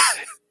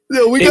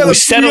 No, it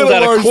was settled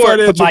out of court,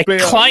 but my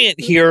client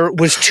here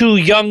was too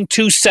young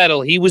to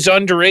settle. He was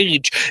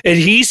underage, and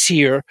he's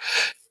here.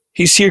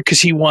 He's here because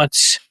he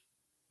wants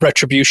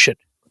retribution.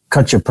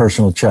 Cut your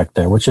personal check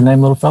there. What's your name,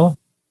 little fella?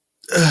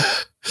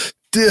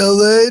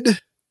 Dylan.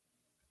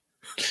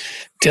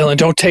 Dylan,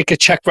 don't take a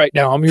check right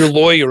now. I'm your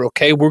lawyer,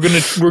 okay? We're gonna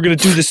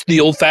do this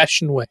the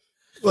old-fashioned way.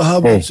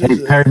 Well, hey,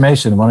 Perry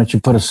Mason, why don't you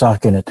put a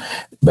sock in it?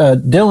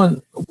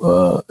 Dylan,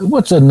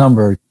 what's a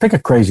number? Pick a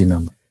crazy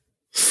number.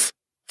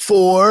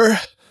 4.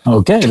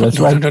 Okay, let's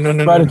write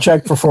a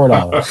check for $4.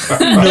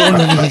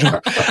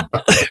 No.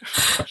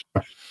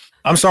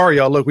 I'm sorry,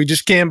 y'all. Look, we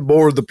just can't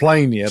board the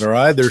plane yet, all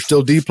right? They're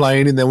still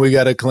deplaning, then we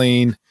got to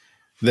clean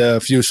the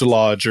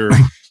fuselage or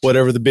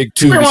whatever the big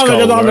tube is called. We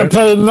want to get on the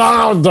plane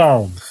now,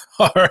 though.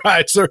 All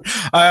right, sir.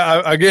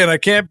 I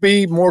can't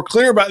be more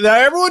clear about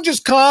that. Everyone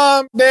just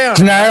calm down.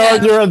 Can I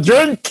order a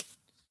drink?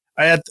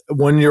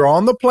 When you're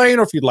on the plane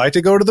or if you'd like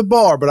to go to the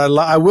bar, but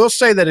I will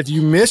say that if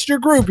you miss your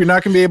group, you're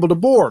not going to be able to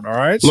board, all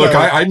right? Look,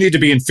 I need to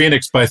be in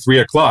Phoenix by 3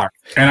 o'clock,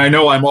 and I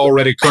know I'm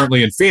already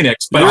currently in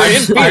Phoenix, but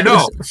I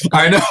know,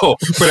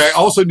 but I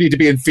also need to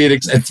be in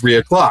Phoenix at 3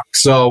 o'clock.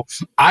 So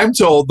I'm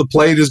told the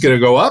plane is going to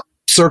go up,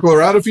 circle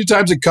around a few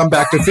times, and come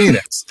back to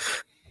Phoenix.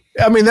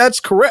 I mean, that's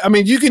correct. I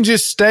mean, you can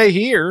just stay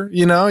here,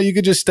 you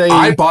could just stay.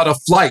 I bought a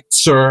flight,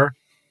 sir.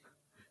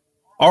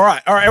 All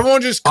right.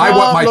 Everyone just I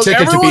want my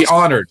ticket to be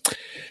honored.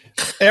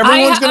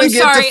 Everyone's going to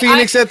get to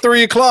Phoenix at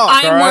 3 o'clock.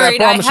 I'm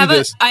worried. I promise you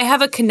this. I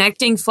have a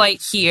connecting flight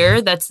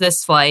here. That's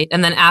this flight.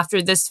 And then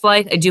after this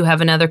flight, I do have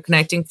another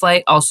connecting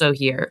flight also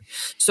here.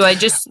 So I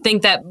just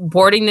think that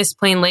boarding this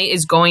plane late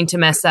is going to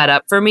mess that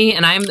up for me.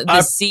 And I'm the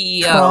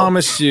CEO. I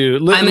promise you.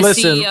 I'm a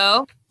listen,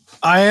 CEO.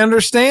 I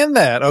understand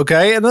that.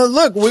 Okay. And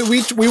look, we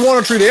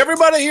want to treat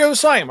everybody here the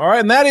same. All right.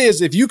 And that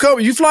is if you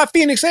fly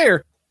Phoenix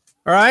Air.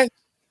 All right.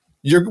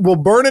 We'll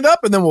burn it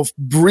up and then we'll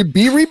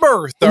be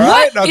rebirthed. All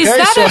right. Okay.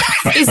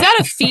 Is that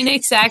a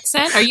Phoenix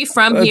accent? Are you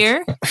from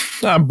here?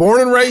 I'm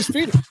born and raised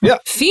Phoenix. Yeah.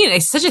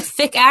 Phoenix, such a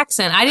thick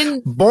accent. I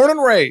didn't. Born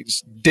and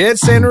raised, dead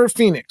center of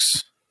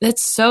Phoenix.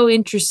 That's so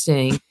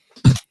interesting.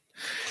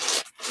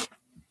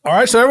 All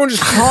right, so everyone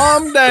just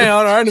calm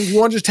down. All right, if you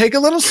want to just take a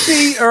little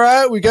seat. All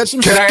right, we got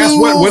some. Can I ask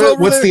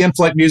what's the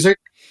in-flight music?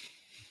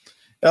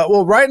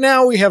 Well, right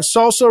now we have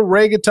salsa,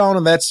 reggaeton,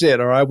 and that's it.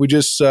 All right, we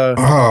just.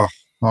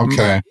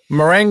 Okay.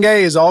 Merengue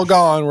is all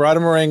gone. We're out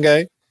of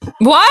merengue.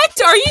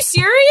 What? Are you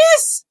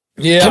serious?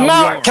 Yeah.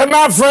 Can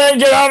my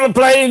friend get on the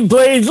plane,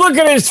 please? Look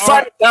at his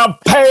face, how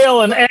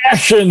pale and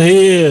ashen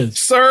he is.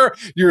 Sir,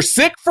 your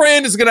sick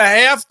friend is going to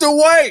have to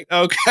wait.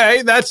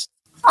 Okay, that's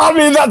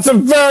a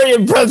very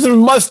impressive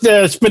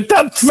mustache, but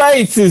that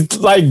face is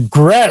like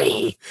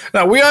gray.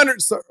 Now we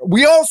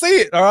all see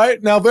it. All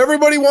right. Now, if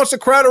everybody wants to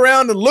crowd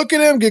around and look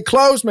at him, get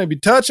close, maybe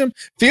touch him,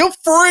 feel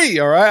free.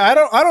 All right. I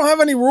don't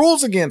have any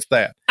rules against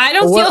that. I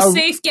don't feel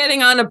safe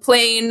getting on a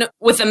plane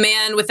with a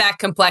man with that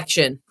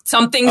complexion.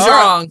 Something's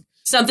wrong.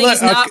 Something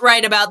is not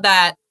right about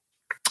that.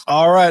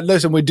 All right.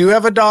 Listen, we do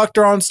have a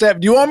doctor on staff.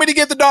 Do you want me to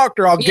get the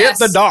doctor? I'll get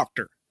the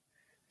doctor.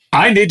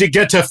 I need to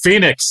get to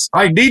Phoenix.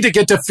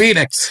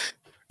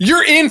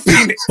 You're in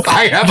Phoenix.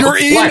 I have You're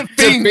a flight in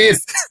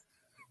Phoenix.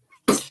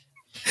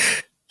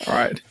 All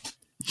right.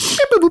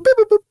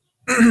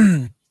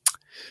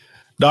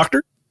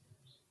 Doctor?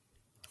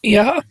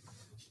 Yeah.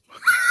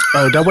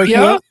 Oh, did I wake you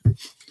up?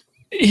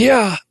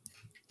 Yeah.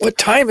 What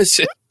time is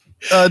it?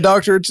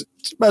 Doctor, it's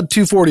about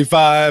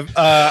 2:45.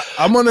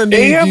 I'm going to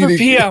need AM you or to...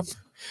 PM?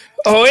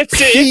 Oh, it's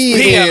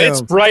PM.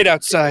 It's bright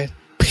outside.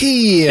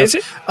 PM. Is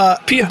it?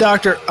 PM.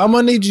 Doctor, I'm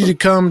going to need you to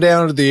come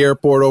down to the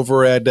airport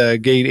over at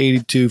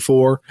gate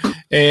 82-4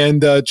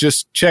 and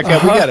just check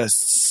out. We got a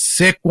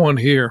sick one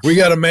here. We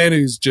got a man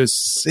who's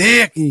just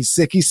sick. He's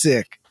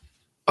sick.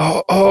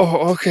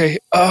 Oh, okay.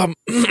 All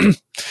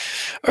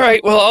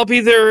right. Well, I'll be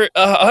there.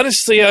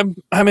 Honestly,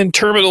 I'm in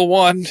Terminal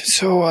 1,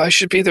 so I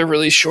should be there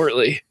really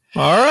shortly.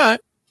 All right.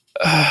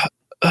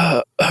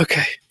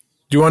 Okay.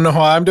 Do you want to know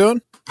how I'm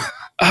doing?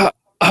 How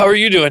are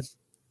you doing?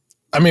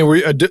 I mean,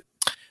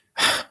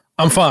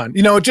 I'm fine.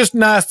 It's just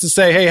nice to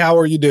say, "Hey, how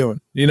are you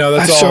doing?" That's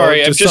I'm all.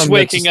 Sorry, I'm just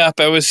waking up.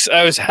 I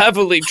was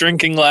heavily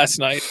drinking last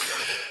night.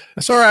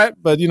 That's all right,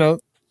 but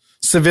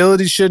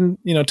civility shouldn't,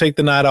 take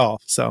the night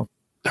off. So.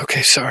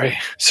 Okay, sorry.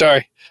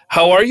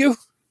 How are you?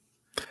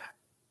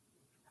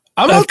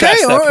 I'm okay.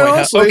 All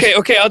right,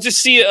 okay. I'll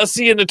just see you. I'll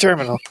see you in the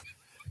terminal.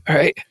 All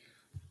right.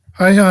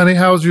 Hey, honey,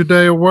 how's your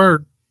day at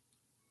work?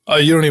 Oh,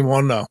 you don't even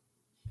want to know.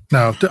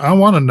 No, I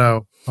want to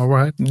know. All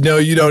right. No,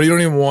 you don't. You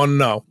don't even want to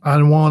know.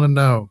 I want to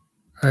know.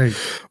 Hey.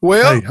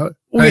 Well,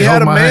 we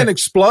had a man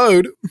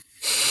explode.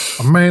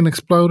 A man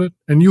exploded,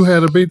 and you had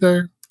to be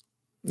there?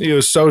 He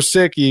was so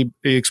sick, he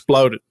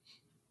exploded.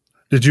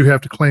 Did you have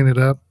to clean it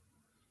up?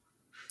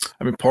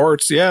 I mean,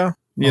 parts, yeah.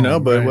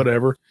 But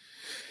whatever.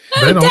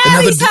 Oh,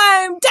 Daddy's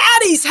home.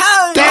 Daddy's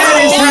home.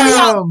 Daddy's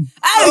home.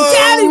 Oh,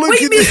 Daddy,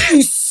 we miss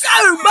you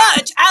so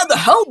much. The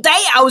whole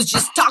day I was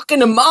just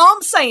talking to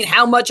Mom, saying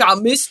how much I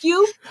missed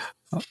you.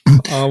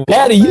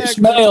 Daddy, you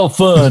smell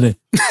funny.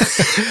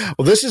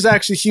 Well, this is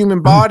actually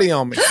human body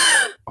on me.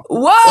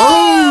 Whoa!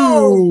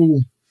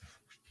 Oh!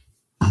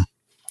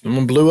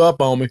 Someone blew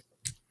up on me. Ew,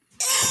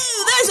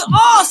 that's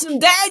awesome,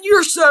 Dad.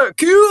 You're so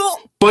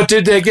cool. But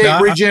did they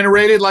get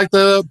regenerated like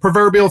the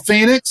proverbial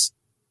phoenix?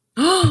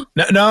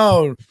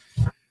 No.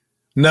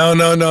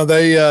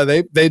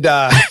 They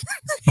died.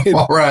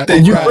 All right.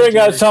 Did you bring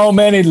us home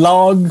any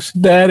logs,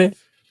 Daddy?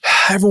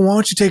 Everyone, why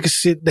don't you take a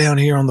sit down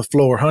here on the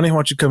floor? Honey, why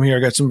don't you come here? I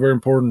got some very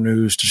important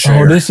news to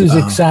share. Oh, this is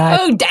exciting.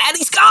 Oh,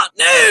 Daddy's got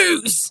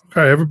news.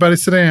 Okay, everybody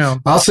sit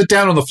down. I'll sit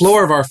down on the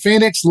floor of our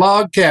Phoenix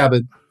log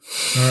cabin.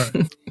 All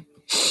right.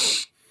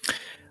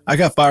 I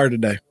got fired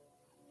today.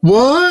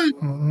 What?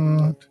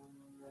 We're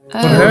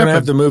going to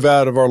have to move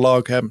out of our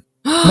log cabin.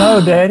 No,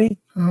 Daddy.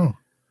 Oh.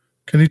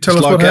 Can you tell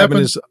us log what cabin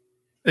happened?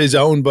 is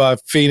owned by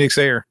Phoenix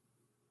Air.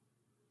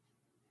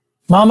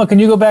 Mama, can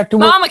you go back to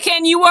work? Mama,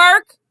 can you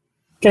work?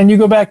 Can you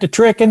go back to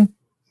tricking?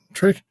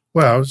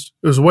 Well, it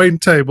was waiting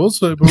tables,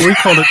 but we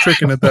call it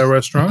tricking at that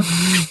restaurant.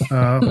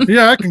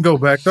 Yeah, I can go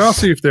back there. I'll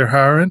see if they're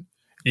hiring.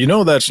 You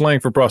know that's slang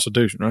for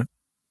prostitution, right?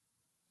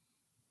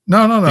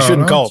 No. You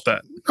shouldn't call it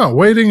that. No,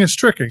 waiting is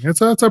tricking.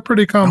 That's a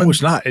pretty common. No,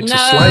 it's not. It's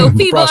just slang for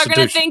people are prostitution.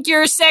 going to think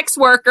you're a sex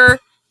worker.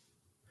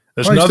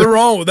 There's nothing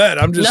wrong with that.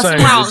 I'm just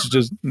saying. Wrong. It's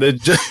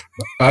just.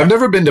 I've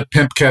never been to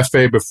Pimp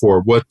Cafe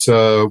before. What's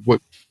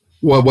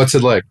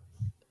it like?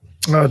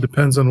 It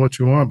depends on what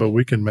you want, but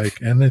we can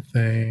make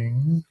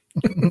anything.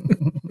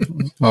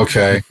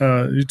 Okay.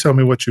 You tell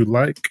me what you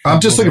like. I'm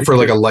just looking for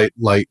like a light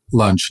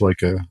lunch,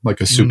 like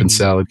a soup and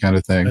salad kind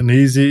of thing. An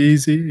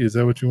easy. Is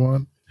that what you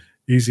want?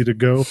 Easy to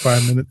go,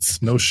 5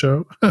 minutes, no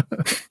show.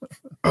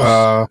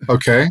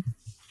 Okay.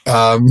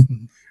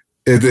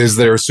 Is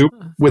there a soup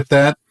with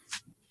that?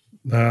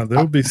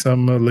 There'll be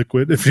some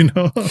liquid, if you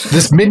know.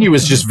 This menu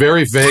is just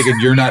very vague,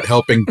 and you're not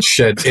helping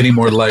shed any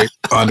more light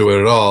onto it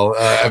at all.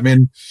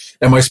 Am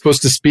I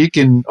supposed to speak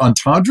in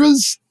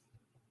entendres?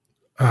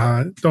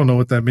 I don't know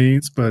what that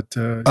means, but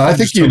I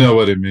think you know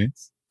what it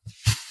means.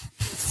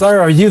 Sir,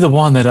 are you the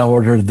one that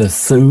ordered the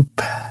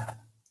soup?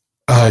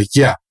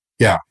 Yeah.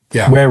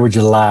 Where would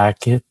you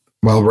like it?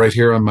 Well, right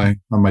here on my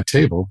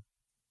table.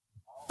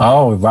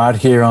 Oh, right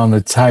here on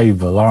the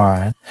table. All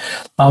right.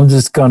 I'm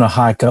just going to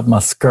hike up my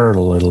skirt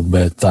a little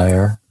bit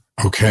there.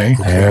 Okay.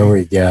 There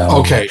we go.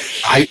 Okay.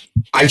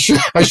 I should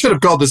have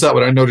called this out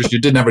when I noticed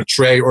you didn't have a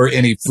tray or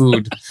any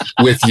food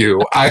with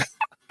you.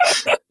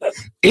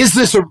 Is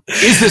this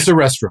a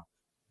restaurant?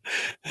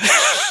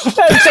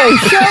 That's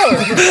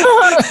okay.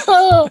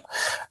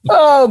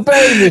 Oh,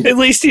 baby. At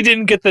least he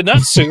didn't get the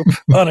nut soup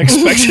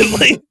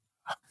unexpectedly.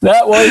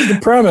 That was the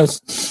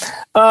premise.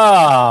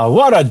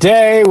 What a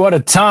day. What a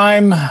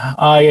time.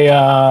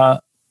 I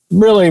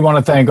really want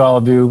to thank all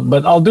of you,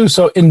 but I'll do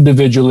so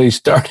individually,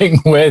 starting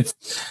with,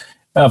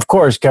 of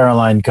course,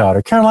 Caroline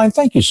Cotter. Caroline,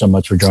 thank you so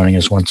much for joining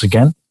us once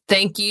again.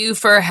 Thank you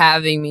for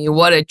having me.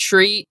 What a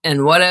treat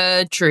and what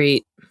a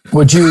treat.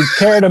 Would you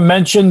care to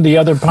mention the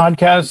other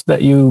podcast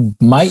that you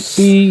might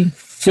be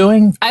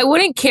doing? I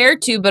wouldn't care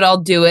to, but I'll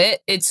do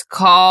it. It's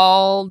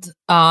called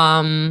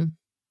Love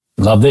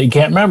that you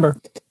can't remember.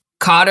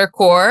 Cotter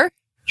Core.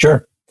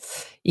 Sure.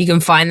 You can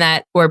find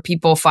that where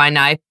people find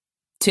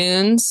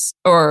iTunes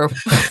or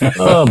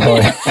oh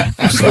boy.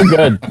 So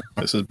good.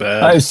 This is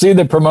bad. I see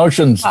the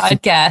promotions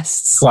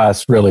podcasts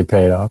class really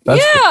paid off.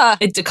 That's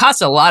it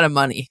costs a lot of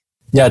money.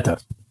 Yeah, it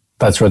does.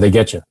 That's where they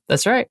get you.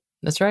 That's right.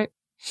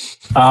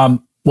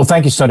 Well,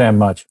 thank you so damn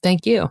much.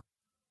 Thank you.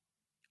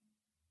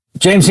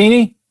 James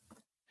Heaney?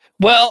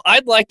 Well,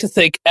 I'd like to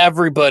thank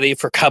everybody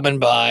for coming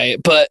by,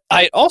 but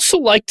I'd also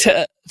like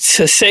to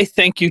say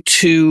thank you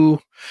to,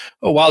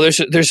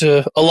 there's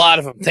a lot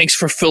of them. Thanks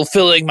for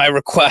fulfilling my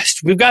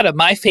request. We've got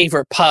My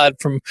Favorite Pod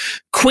from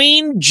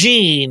Queen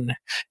Jean,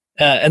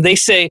 and they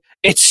say,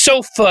 it's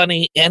so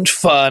funny and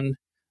fun.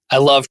 I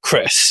love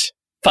Chris.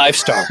 5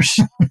 stars.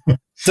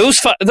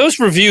 Those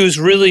reviews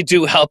really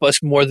do help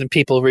us more than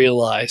people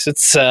realize.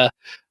 It's a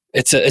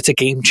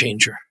game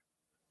changer.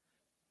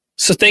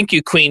 So thank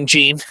you, Queen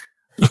Jean.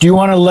 Do you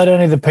want to let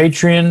any of the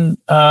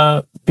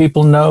Patreon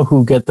people know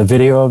who get the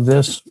video of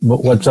this?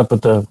 What's up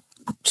with the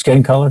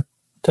skin color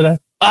today?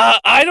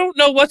 I don't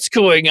know what's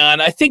going on.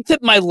 I think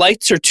that my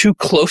lights are too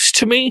close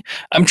to me.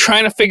 I'm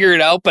trying to figure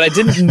it out, but I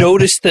didn't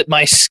notice that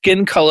my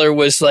skin color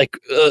was like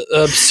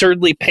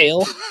absurdly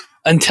pale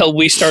until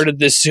we started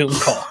this Zoom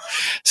call.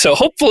 So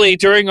hopefully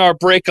during our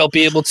break, I'll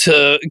be able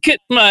to get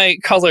my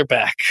color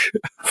back.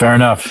 Fair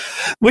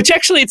enough. Which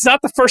actually, it's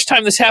not the first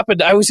time this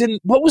happened.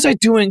 What was I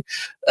doing?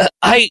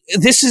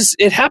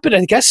 It happened,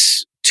 I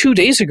guess, 2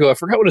 days ago. I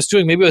forgot what I was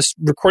doing. Maybe I was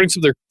recording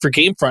something for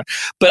Gamefront.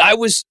 But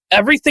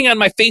everything on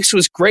my face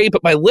was gray,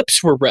 but my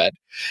lips were red.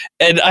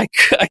 And I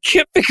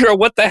can't figure out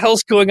what the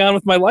hell's going on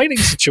with my lighting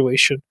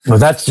situation. Well,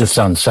 that just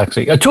sounds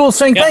sexy. Atul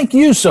Singh, thank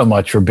you so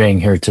much for being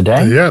here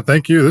today. Yeah,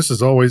 thank you. This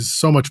is always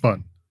so much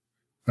fun.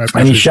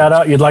 Any shout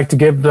out you'd like to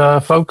give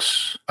the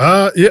folks?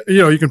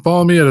 You can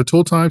follow me at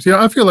Atul Times.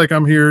 Yeah, I feel like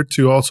I'm here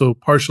to also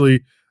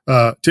partially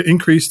to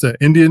increase the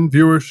Indian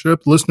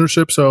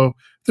listenership. So if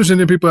there's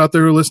Indian people out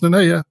there who are listening,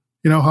 hey, yeah.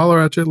 Holler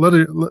at you,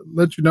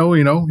 let you know,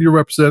 you're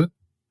represented.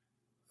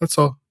 That's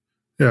all.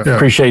 Yeah.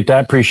 Appreciate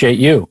that. Appreciate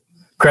you.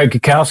 Craig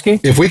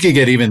Kukowski? If we could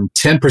get even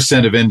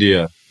 10% of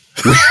India,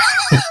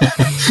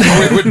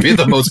 it would be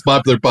the most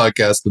popular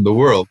podcast in the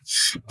world.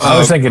 I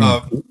was thinking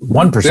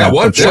 1%. Yeah,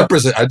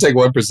 1%. I'd take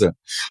 1%.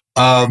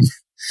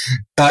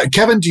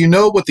 Kevin, do you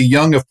know what the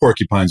young of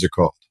porcupines are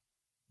called?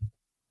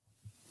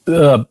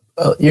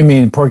 You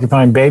mean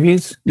porcupine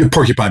babies?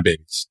 Porcupine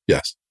babies,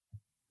 yes.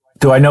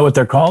 Do I know what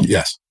they're called?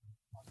 Yes.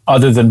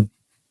 Other than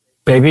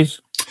babies?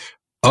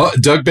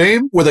 Doug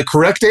Bain with a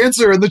correct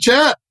answer in the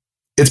chat.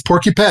 It's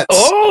Porcupets.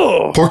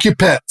 Oh!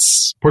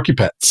 Porcupets.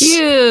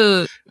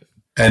 Cute.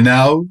 And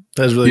now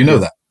you know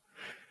that.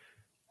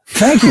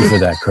 Thank you for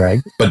that,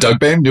 Craig. But Doug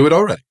Bain knew it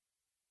already.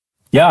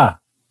 Yeah.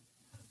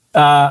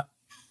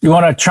 You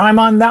want to chime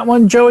on that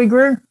one, Joey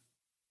Greer?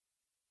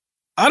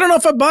 I don't know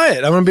if I buy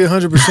it. I'm going to be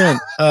 100%.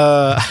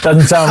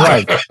 Doesn't sound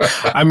right.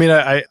 I mean,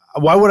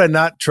 why would I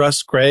not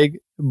trust Craig?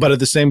 But at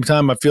the same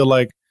time, I feel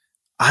like,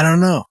 I don't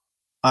know.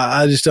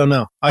 I just don't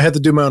know. I had to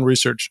do my own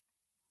research.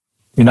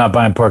 You're not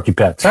buying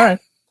Porcupets. All right.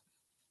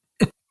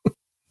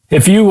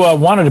 If you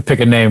wanted to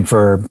pick a name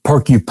for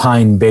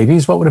porcupine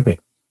babies, what would it be?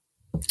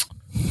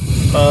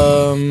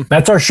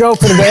 That's our show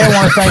for today. I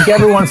want to thank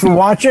everyone for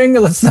watching.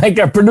 Let's thank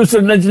our producer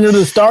and engineer of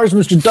the stars,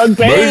 Mr. Doug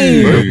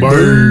Bain.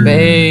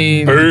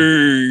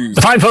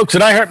 The fine folks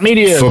at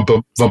iHeartMedia.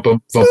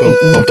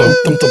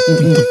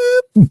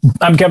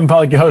 I'm Kevin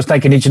Pollak, your host.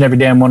 Thanking each and every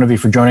damn one of you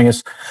for joining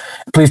us.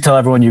 Please tell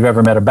everyone you've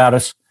ever met about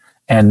us.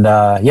 And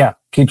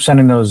keep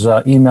sending those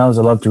emails.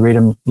 I love to read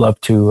them.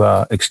 Love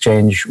to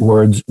exchange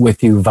words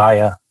with you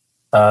via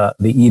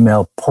the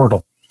email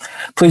portal.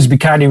 Please be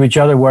kind to each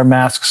other. Wear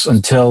masks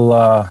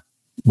until,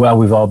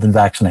 we've all been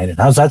vaccinated.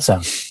 How's that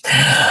sound?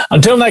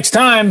 Until next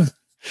time.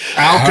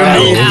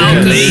 Alchemy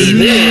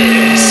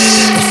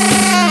this.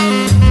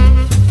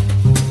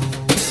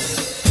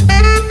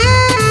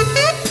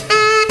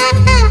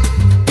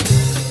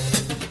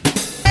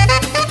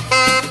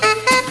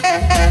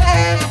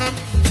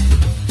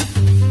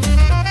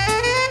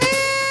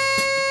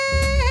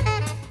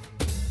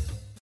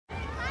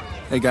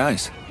 Hey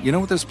guys, you know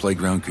what this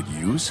playground could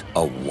use?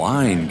 A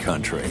wine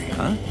country,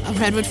 huh? A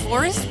redwood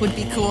forest would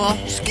be cool.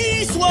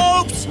 Ski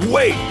slopes!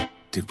 Wait!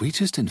 Did we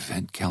just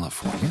invent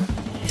California?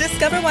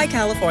 Discover why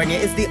California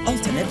is the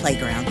ultimate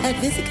playground at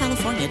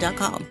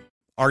visitcalifornia.com.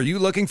 Are you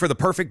looking for the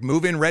perfect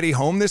move-in ready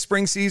home this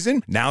spring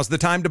season? Now's the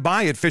time to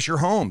buy at Fisher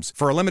Homes.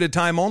 For a limited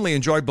time only,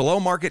 enjoy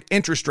below-market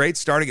interest rates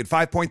starting at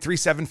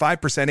 5.375%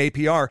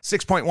 APR,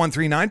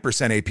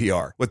 6.139%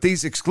 APR. With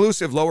these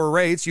exclusive lower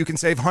rates, you can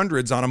save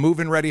hundreds on a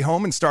move-in ready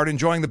home and start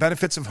enjoying the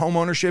benefits of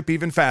homeownership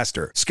even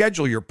faster.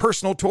 Schedule your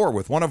personal tour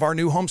with one of our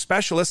new home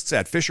specialists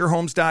at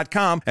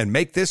FisherHomes.com and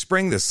make this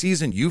spring the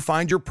season you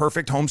find your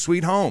perfect home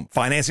sweet home.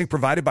 Financing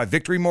provided by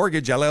Victory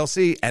Mortgage,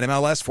 LLC,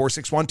 NMLS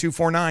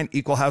 461249,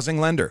 Equal Housing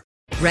Lender.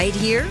 Right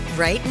here,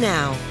 right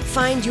now.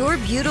 Find your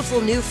beautiful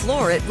new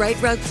floor at Right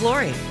Rug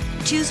Flooring.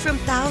 Choose from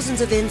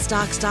thousands of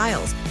in-stock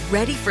styles,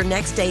 ready for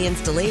next day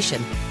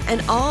installation,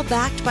 and all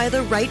backed by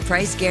the right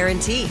price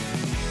guarantee.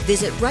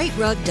 Visit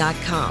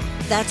rightrug.com.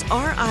 That's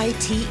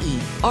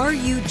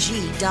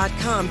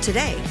RITERUG.com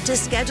today to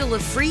schedule a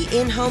free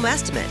in-home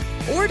estimate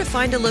or to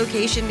find a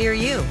location near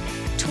you.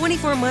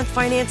 24-month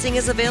financing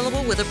is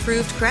available with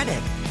approved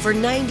credit. For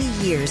 90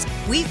 years,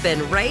 we've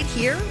been right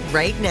here,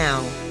 right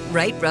now.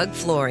 Right Rug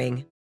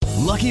Flooring.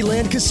 Lucky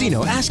Land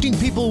Casino, asking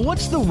people,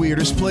 what's the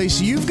weirdest place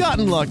you've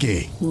gotten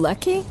lucky?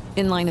 Lucky?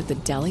 In line at the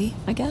deli,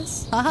 I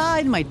guess? Aha,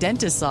 in my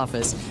dentist's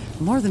office.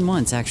 More than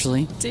once,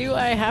 actually. Do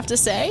I have to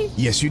say?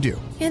 Yes, you do.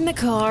 In the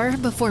car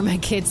before my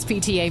kids'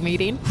 PTA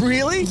meeting.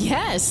 Really?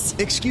 Yes.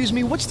 Excuse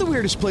me, what's the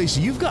weirdest place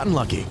you've gotten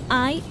lucky?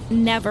 I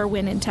never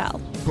win and tell.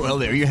 Well,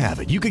 there you have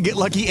it. You can get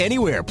lucky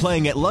anywhere,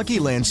 playing at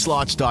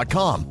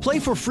LuckyLandSlots.com. Play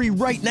for free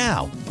right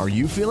now. Are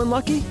you feeling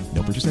lucky?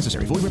 No purchase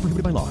necessary. Void where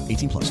prohibited by law.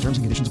 18+. Terms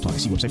and conditions apply.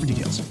 See website for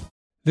details.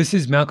 This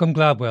is Malcolm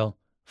Gladwell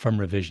from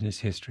Revisionist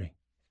History.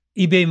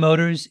 eBay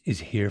Motors is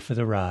here for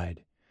the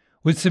ride.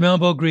 With some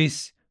elbow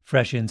grease,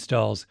 fresh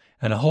installs,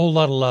 and a whole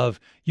lot of love,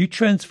 you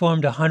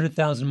transformed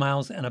 100,000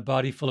 miles and a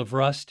body full of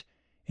rust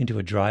into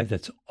a drive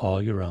that's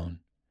all your own.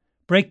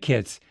 brake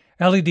kits,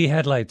 LED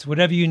headlights,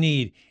 whatever you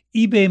need,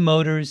 eBay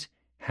Motors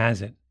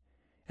has it.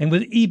 And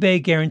with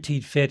eBay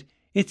Guaranteed Fit,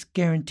 it's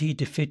guaranteed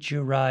to fit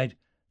your ride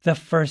the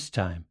first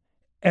time,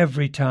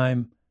 every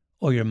time,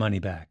 or your money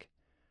back.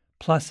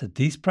 Plus, at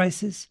these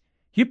prices,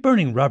 you're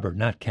burning rubber,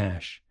 not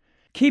cash.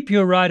 Keep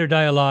your ride or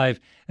die alive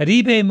at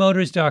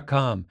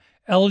ebaymotors.com.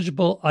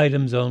 Eligible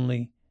items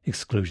only.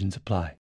 Exclusions apply.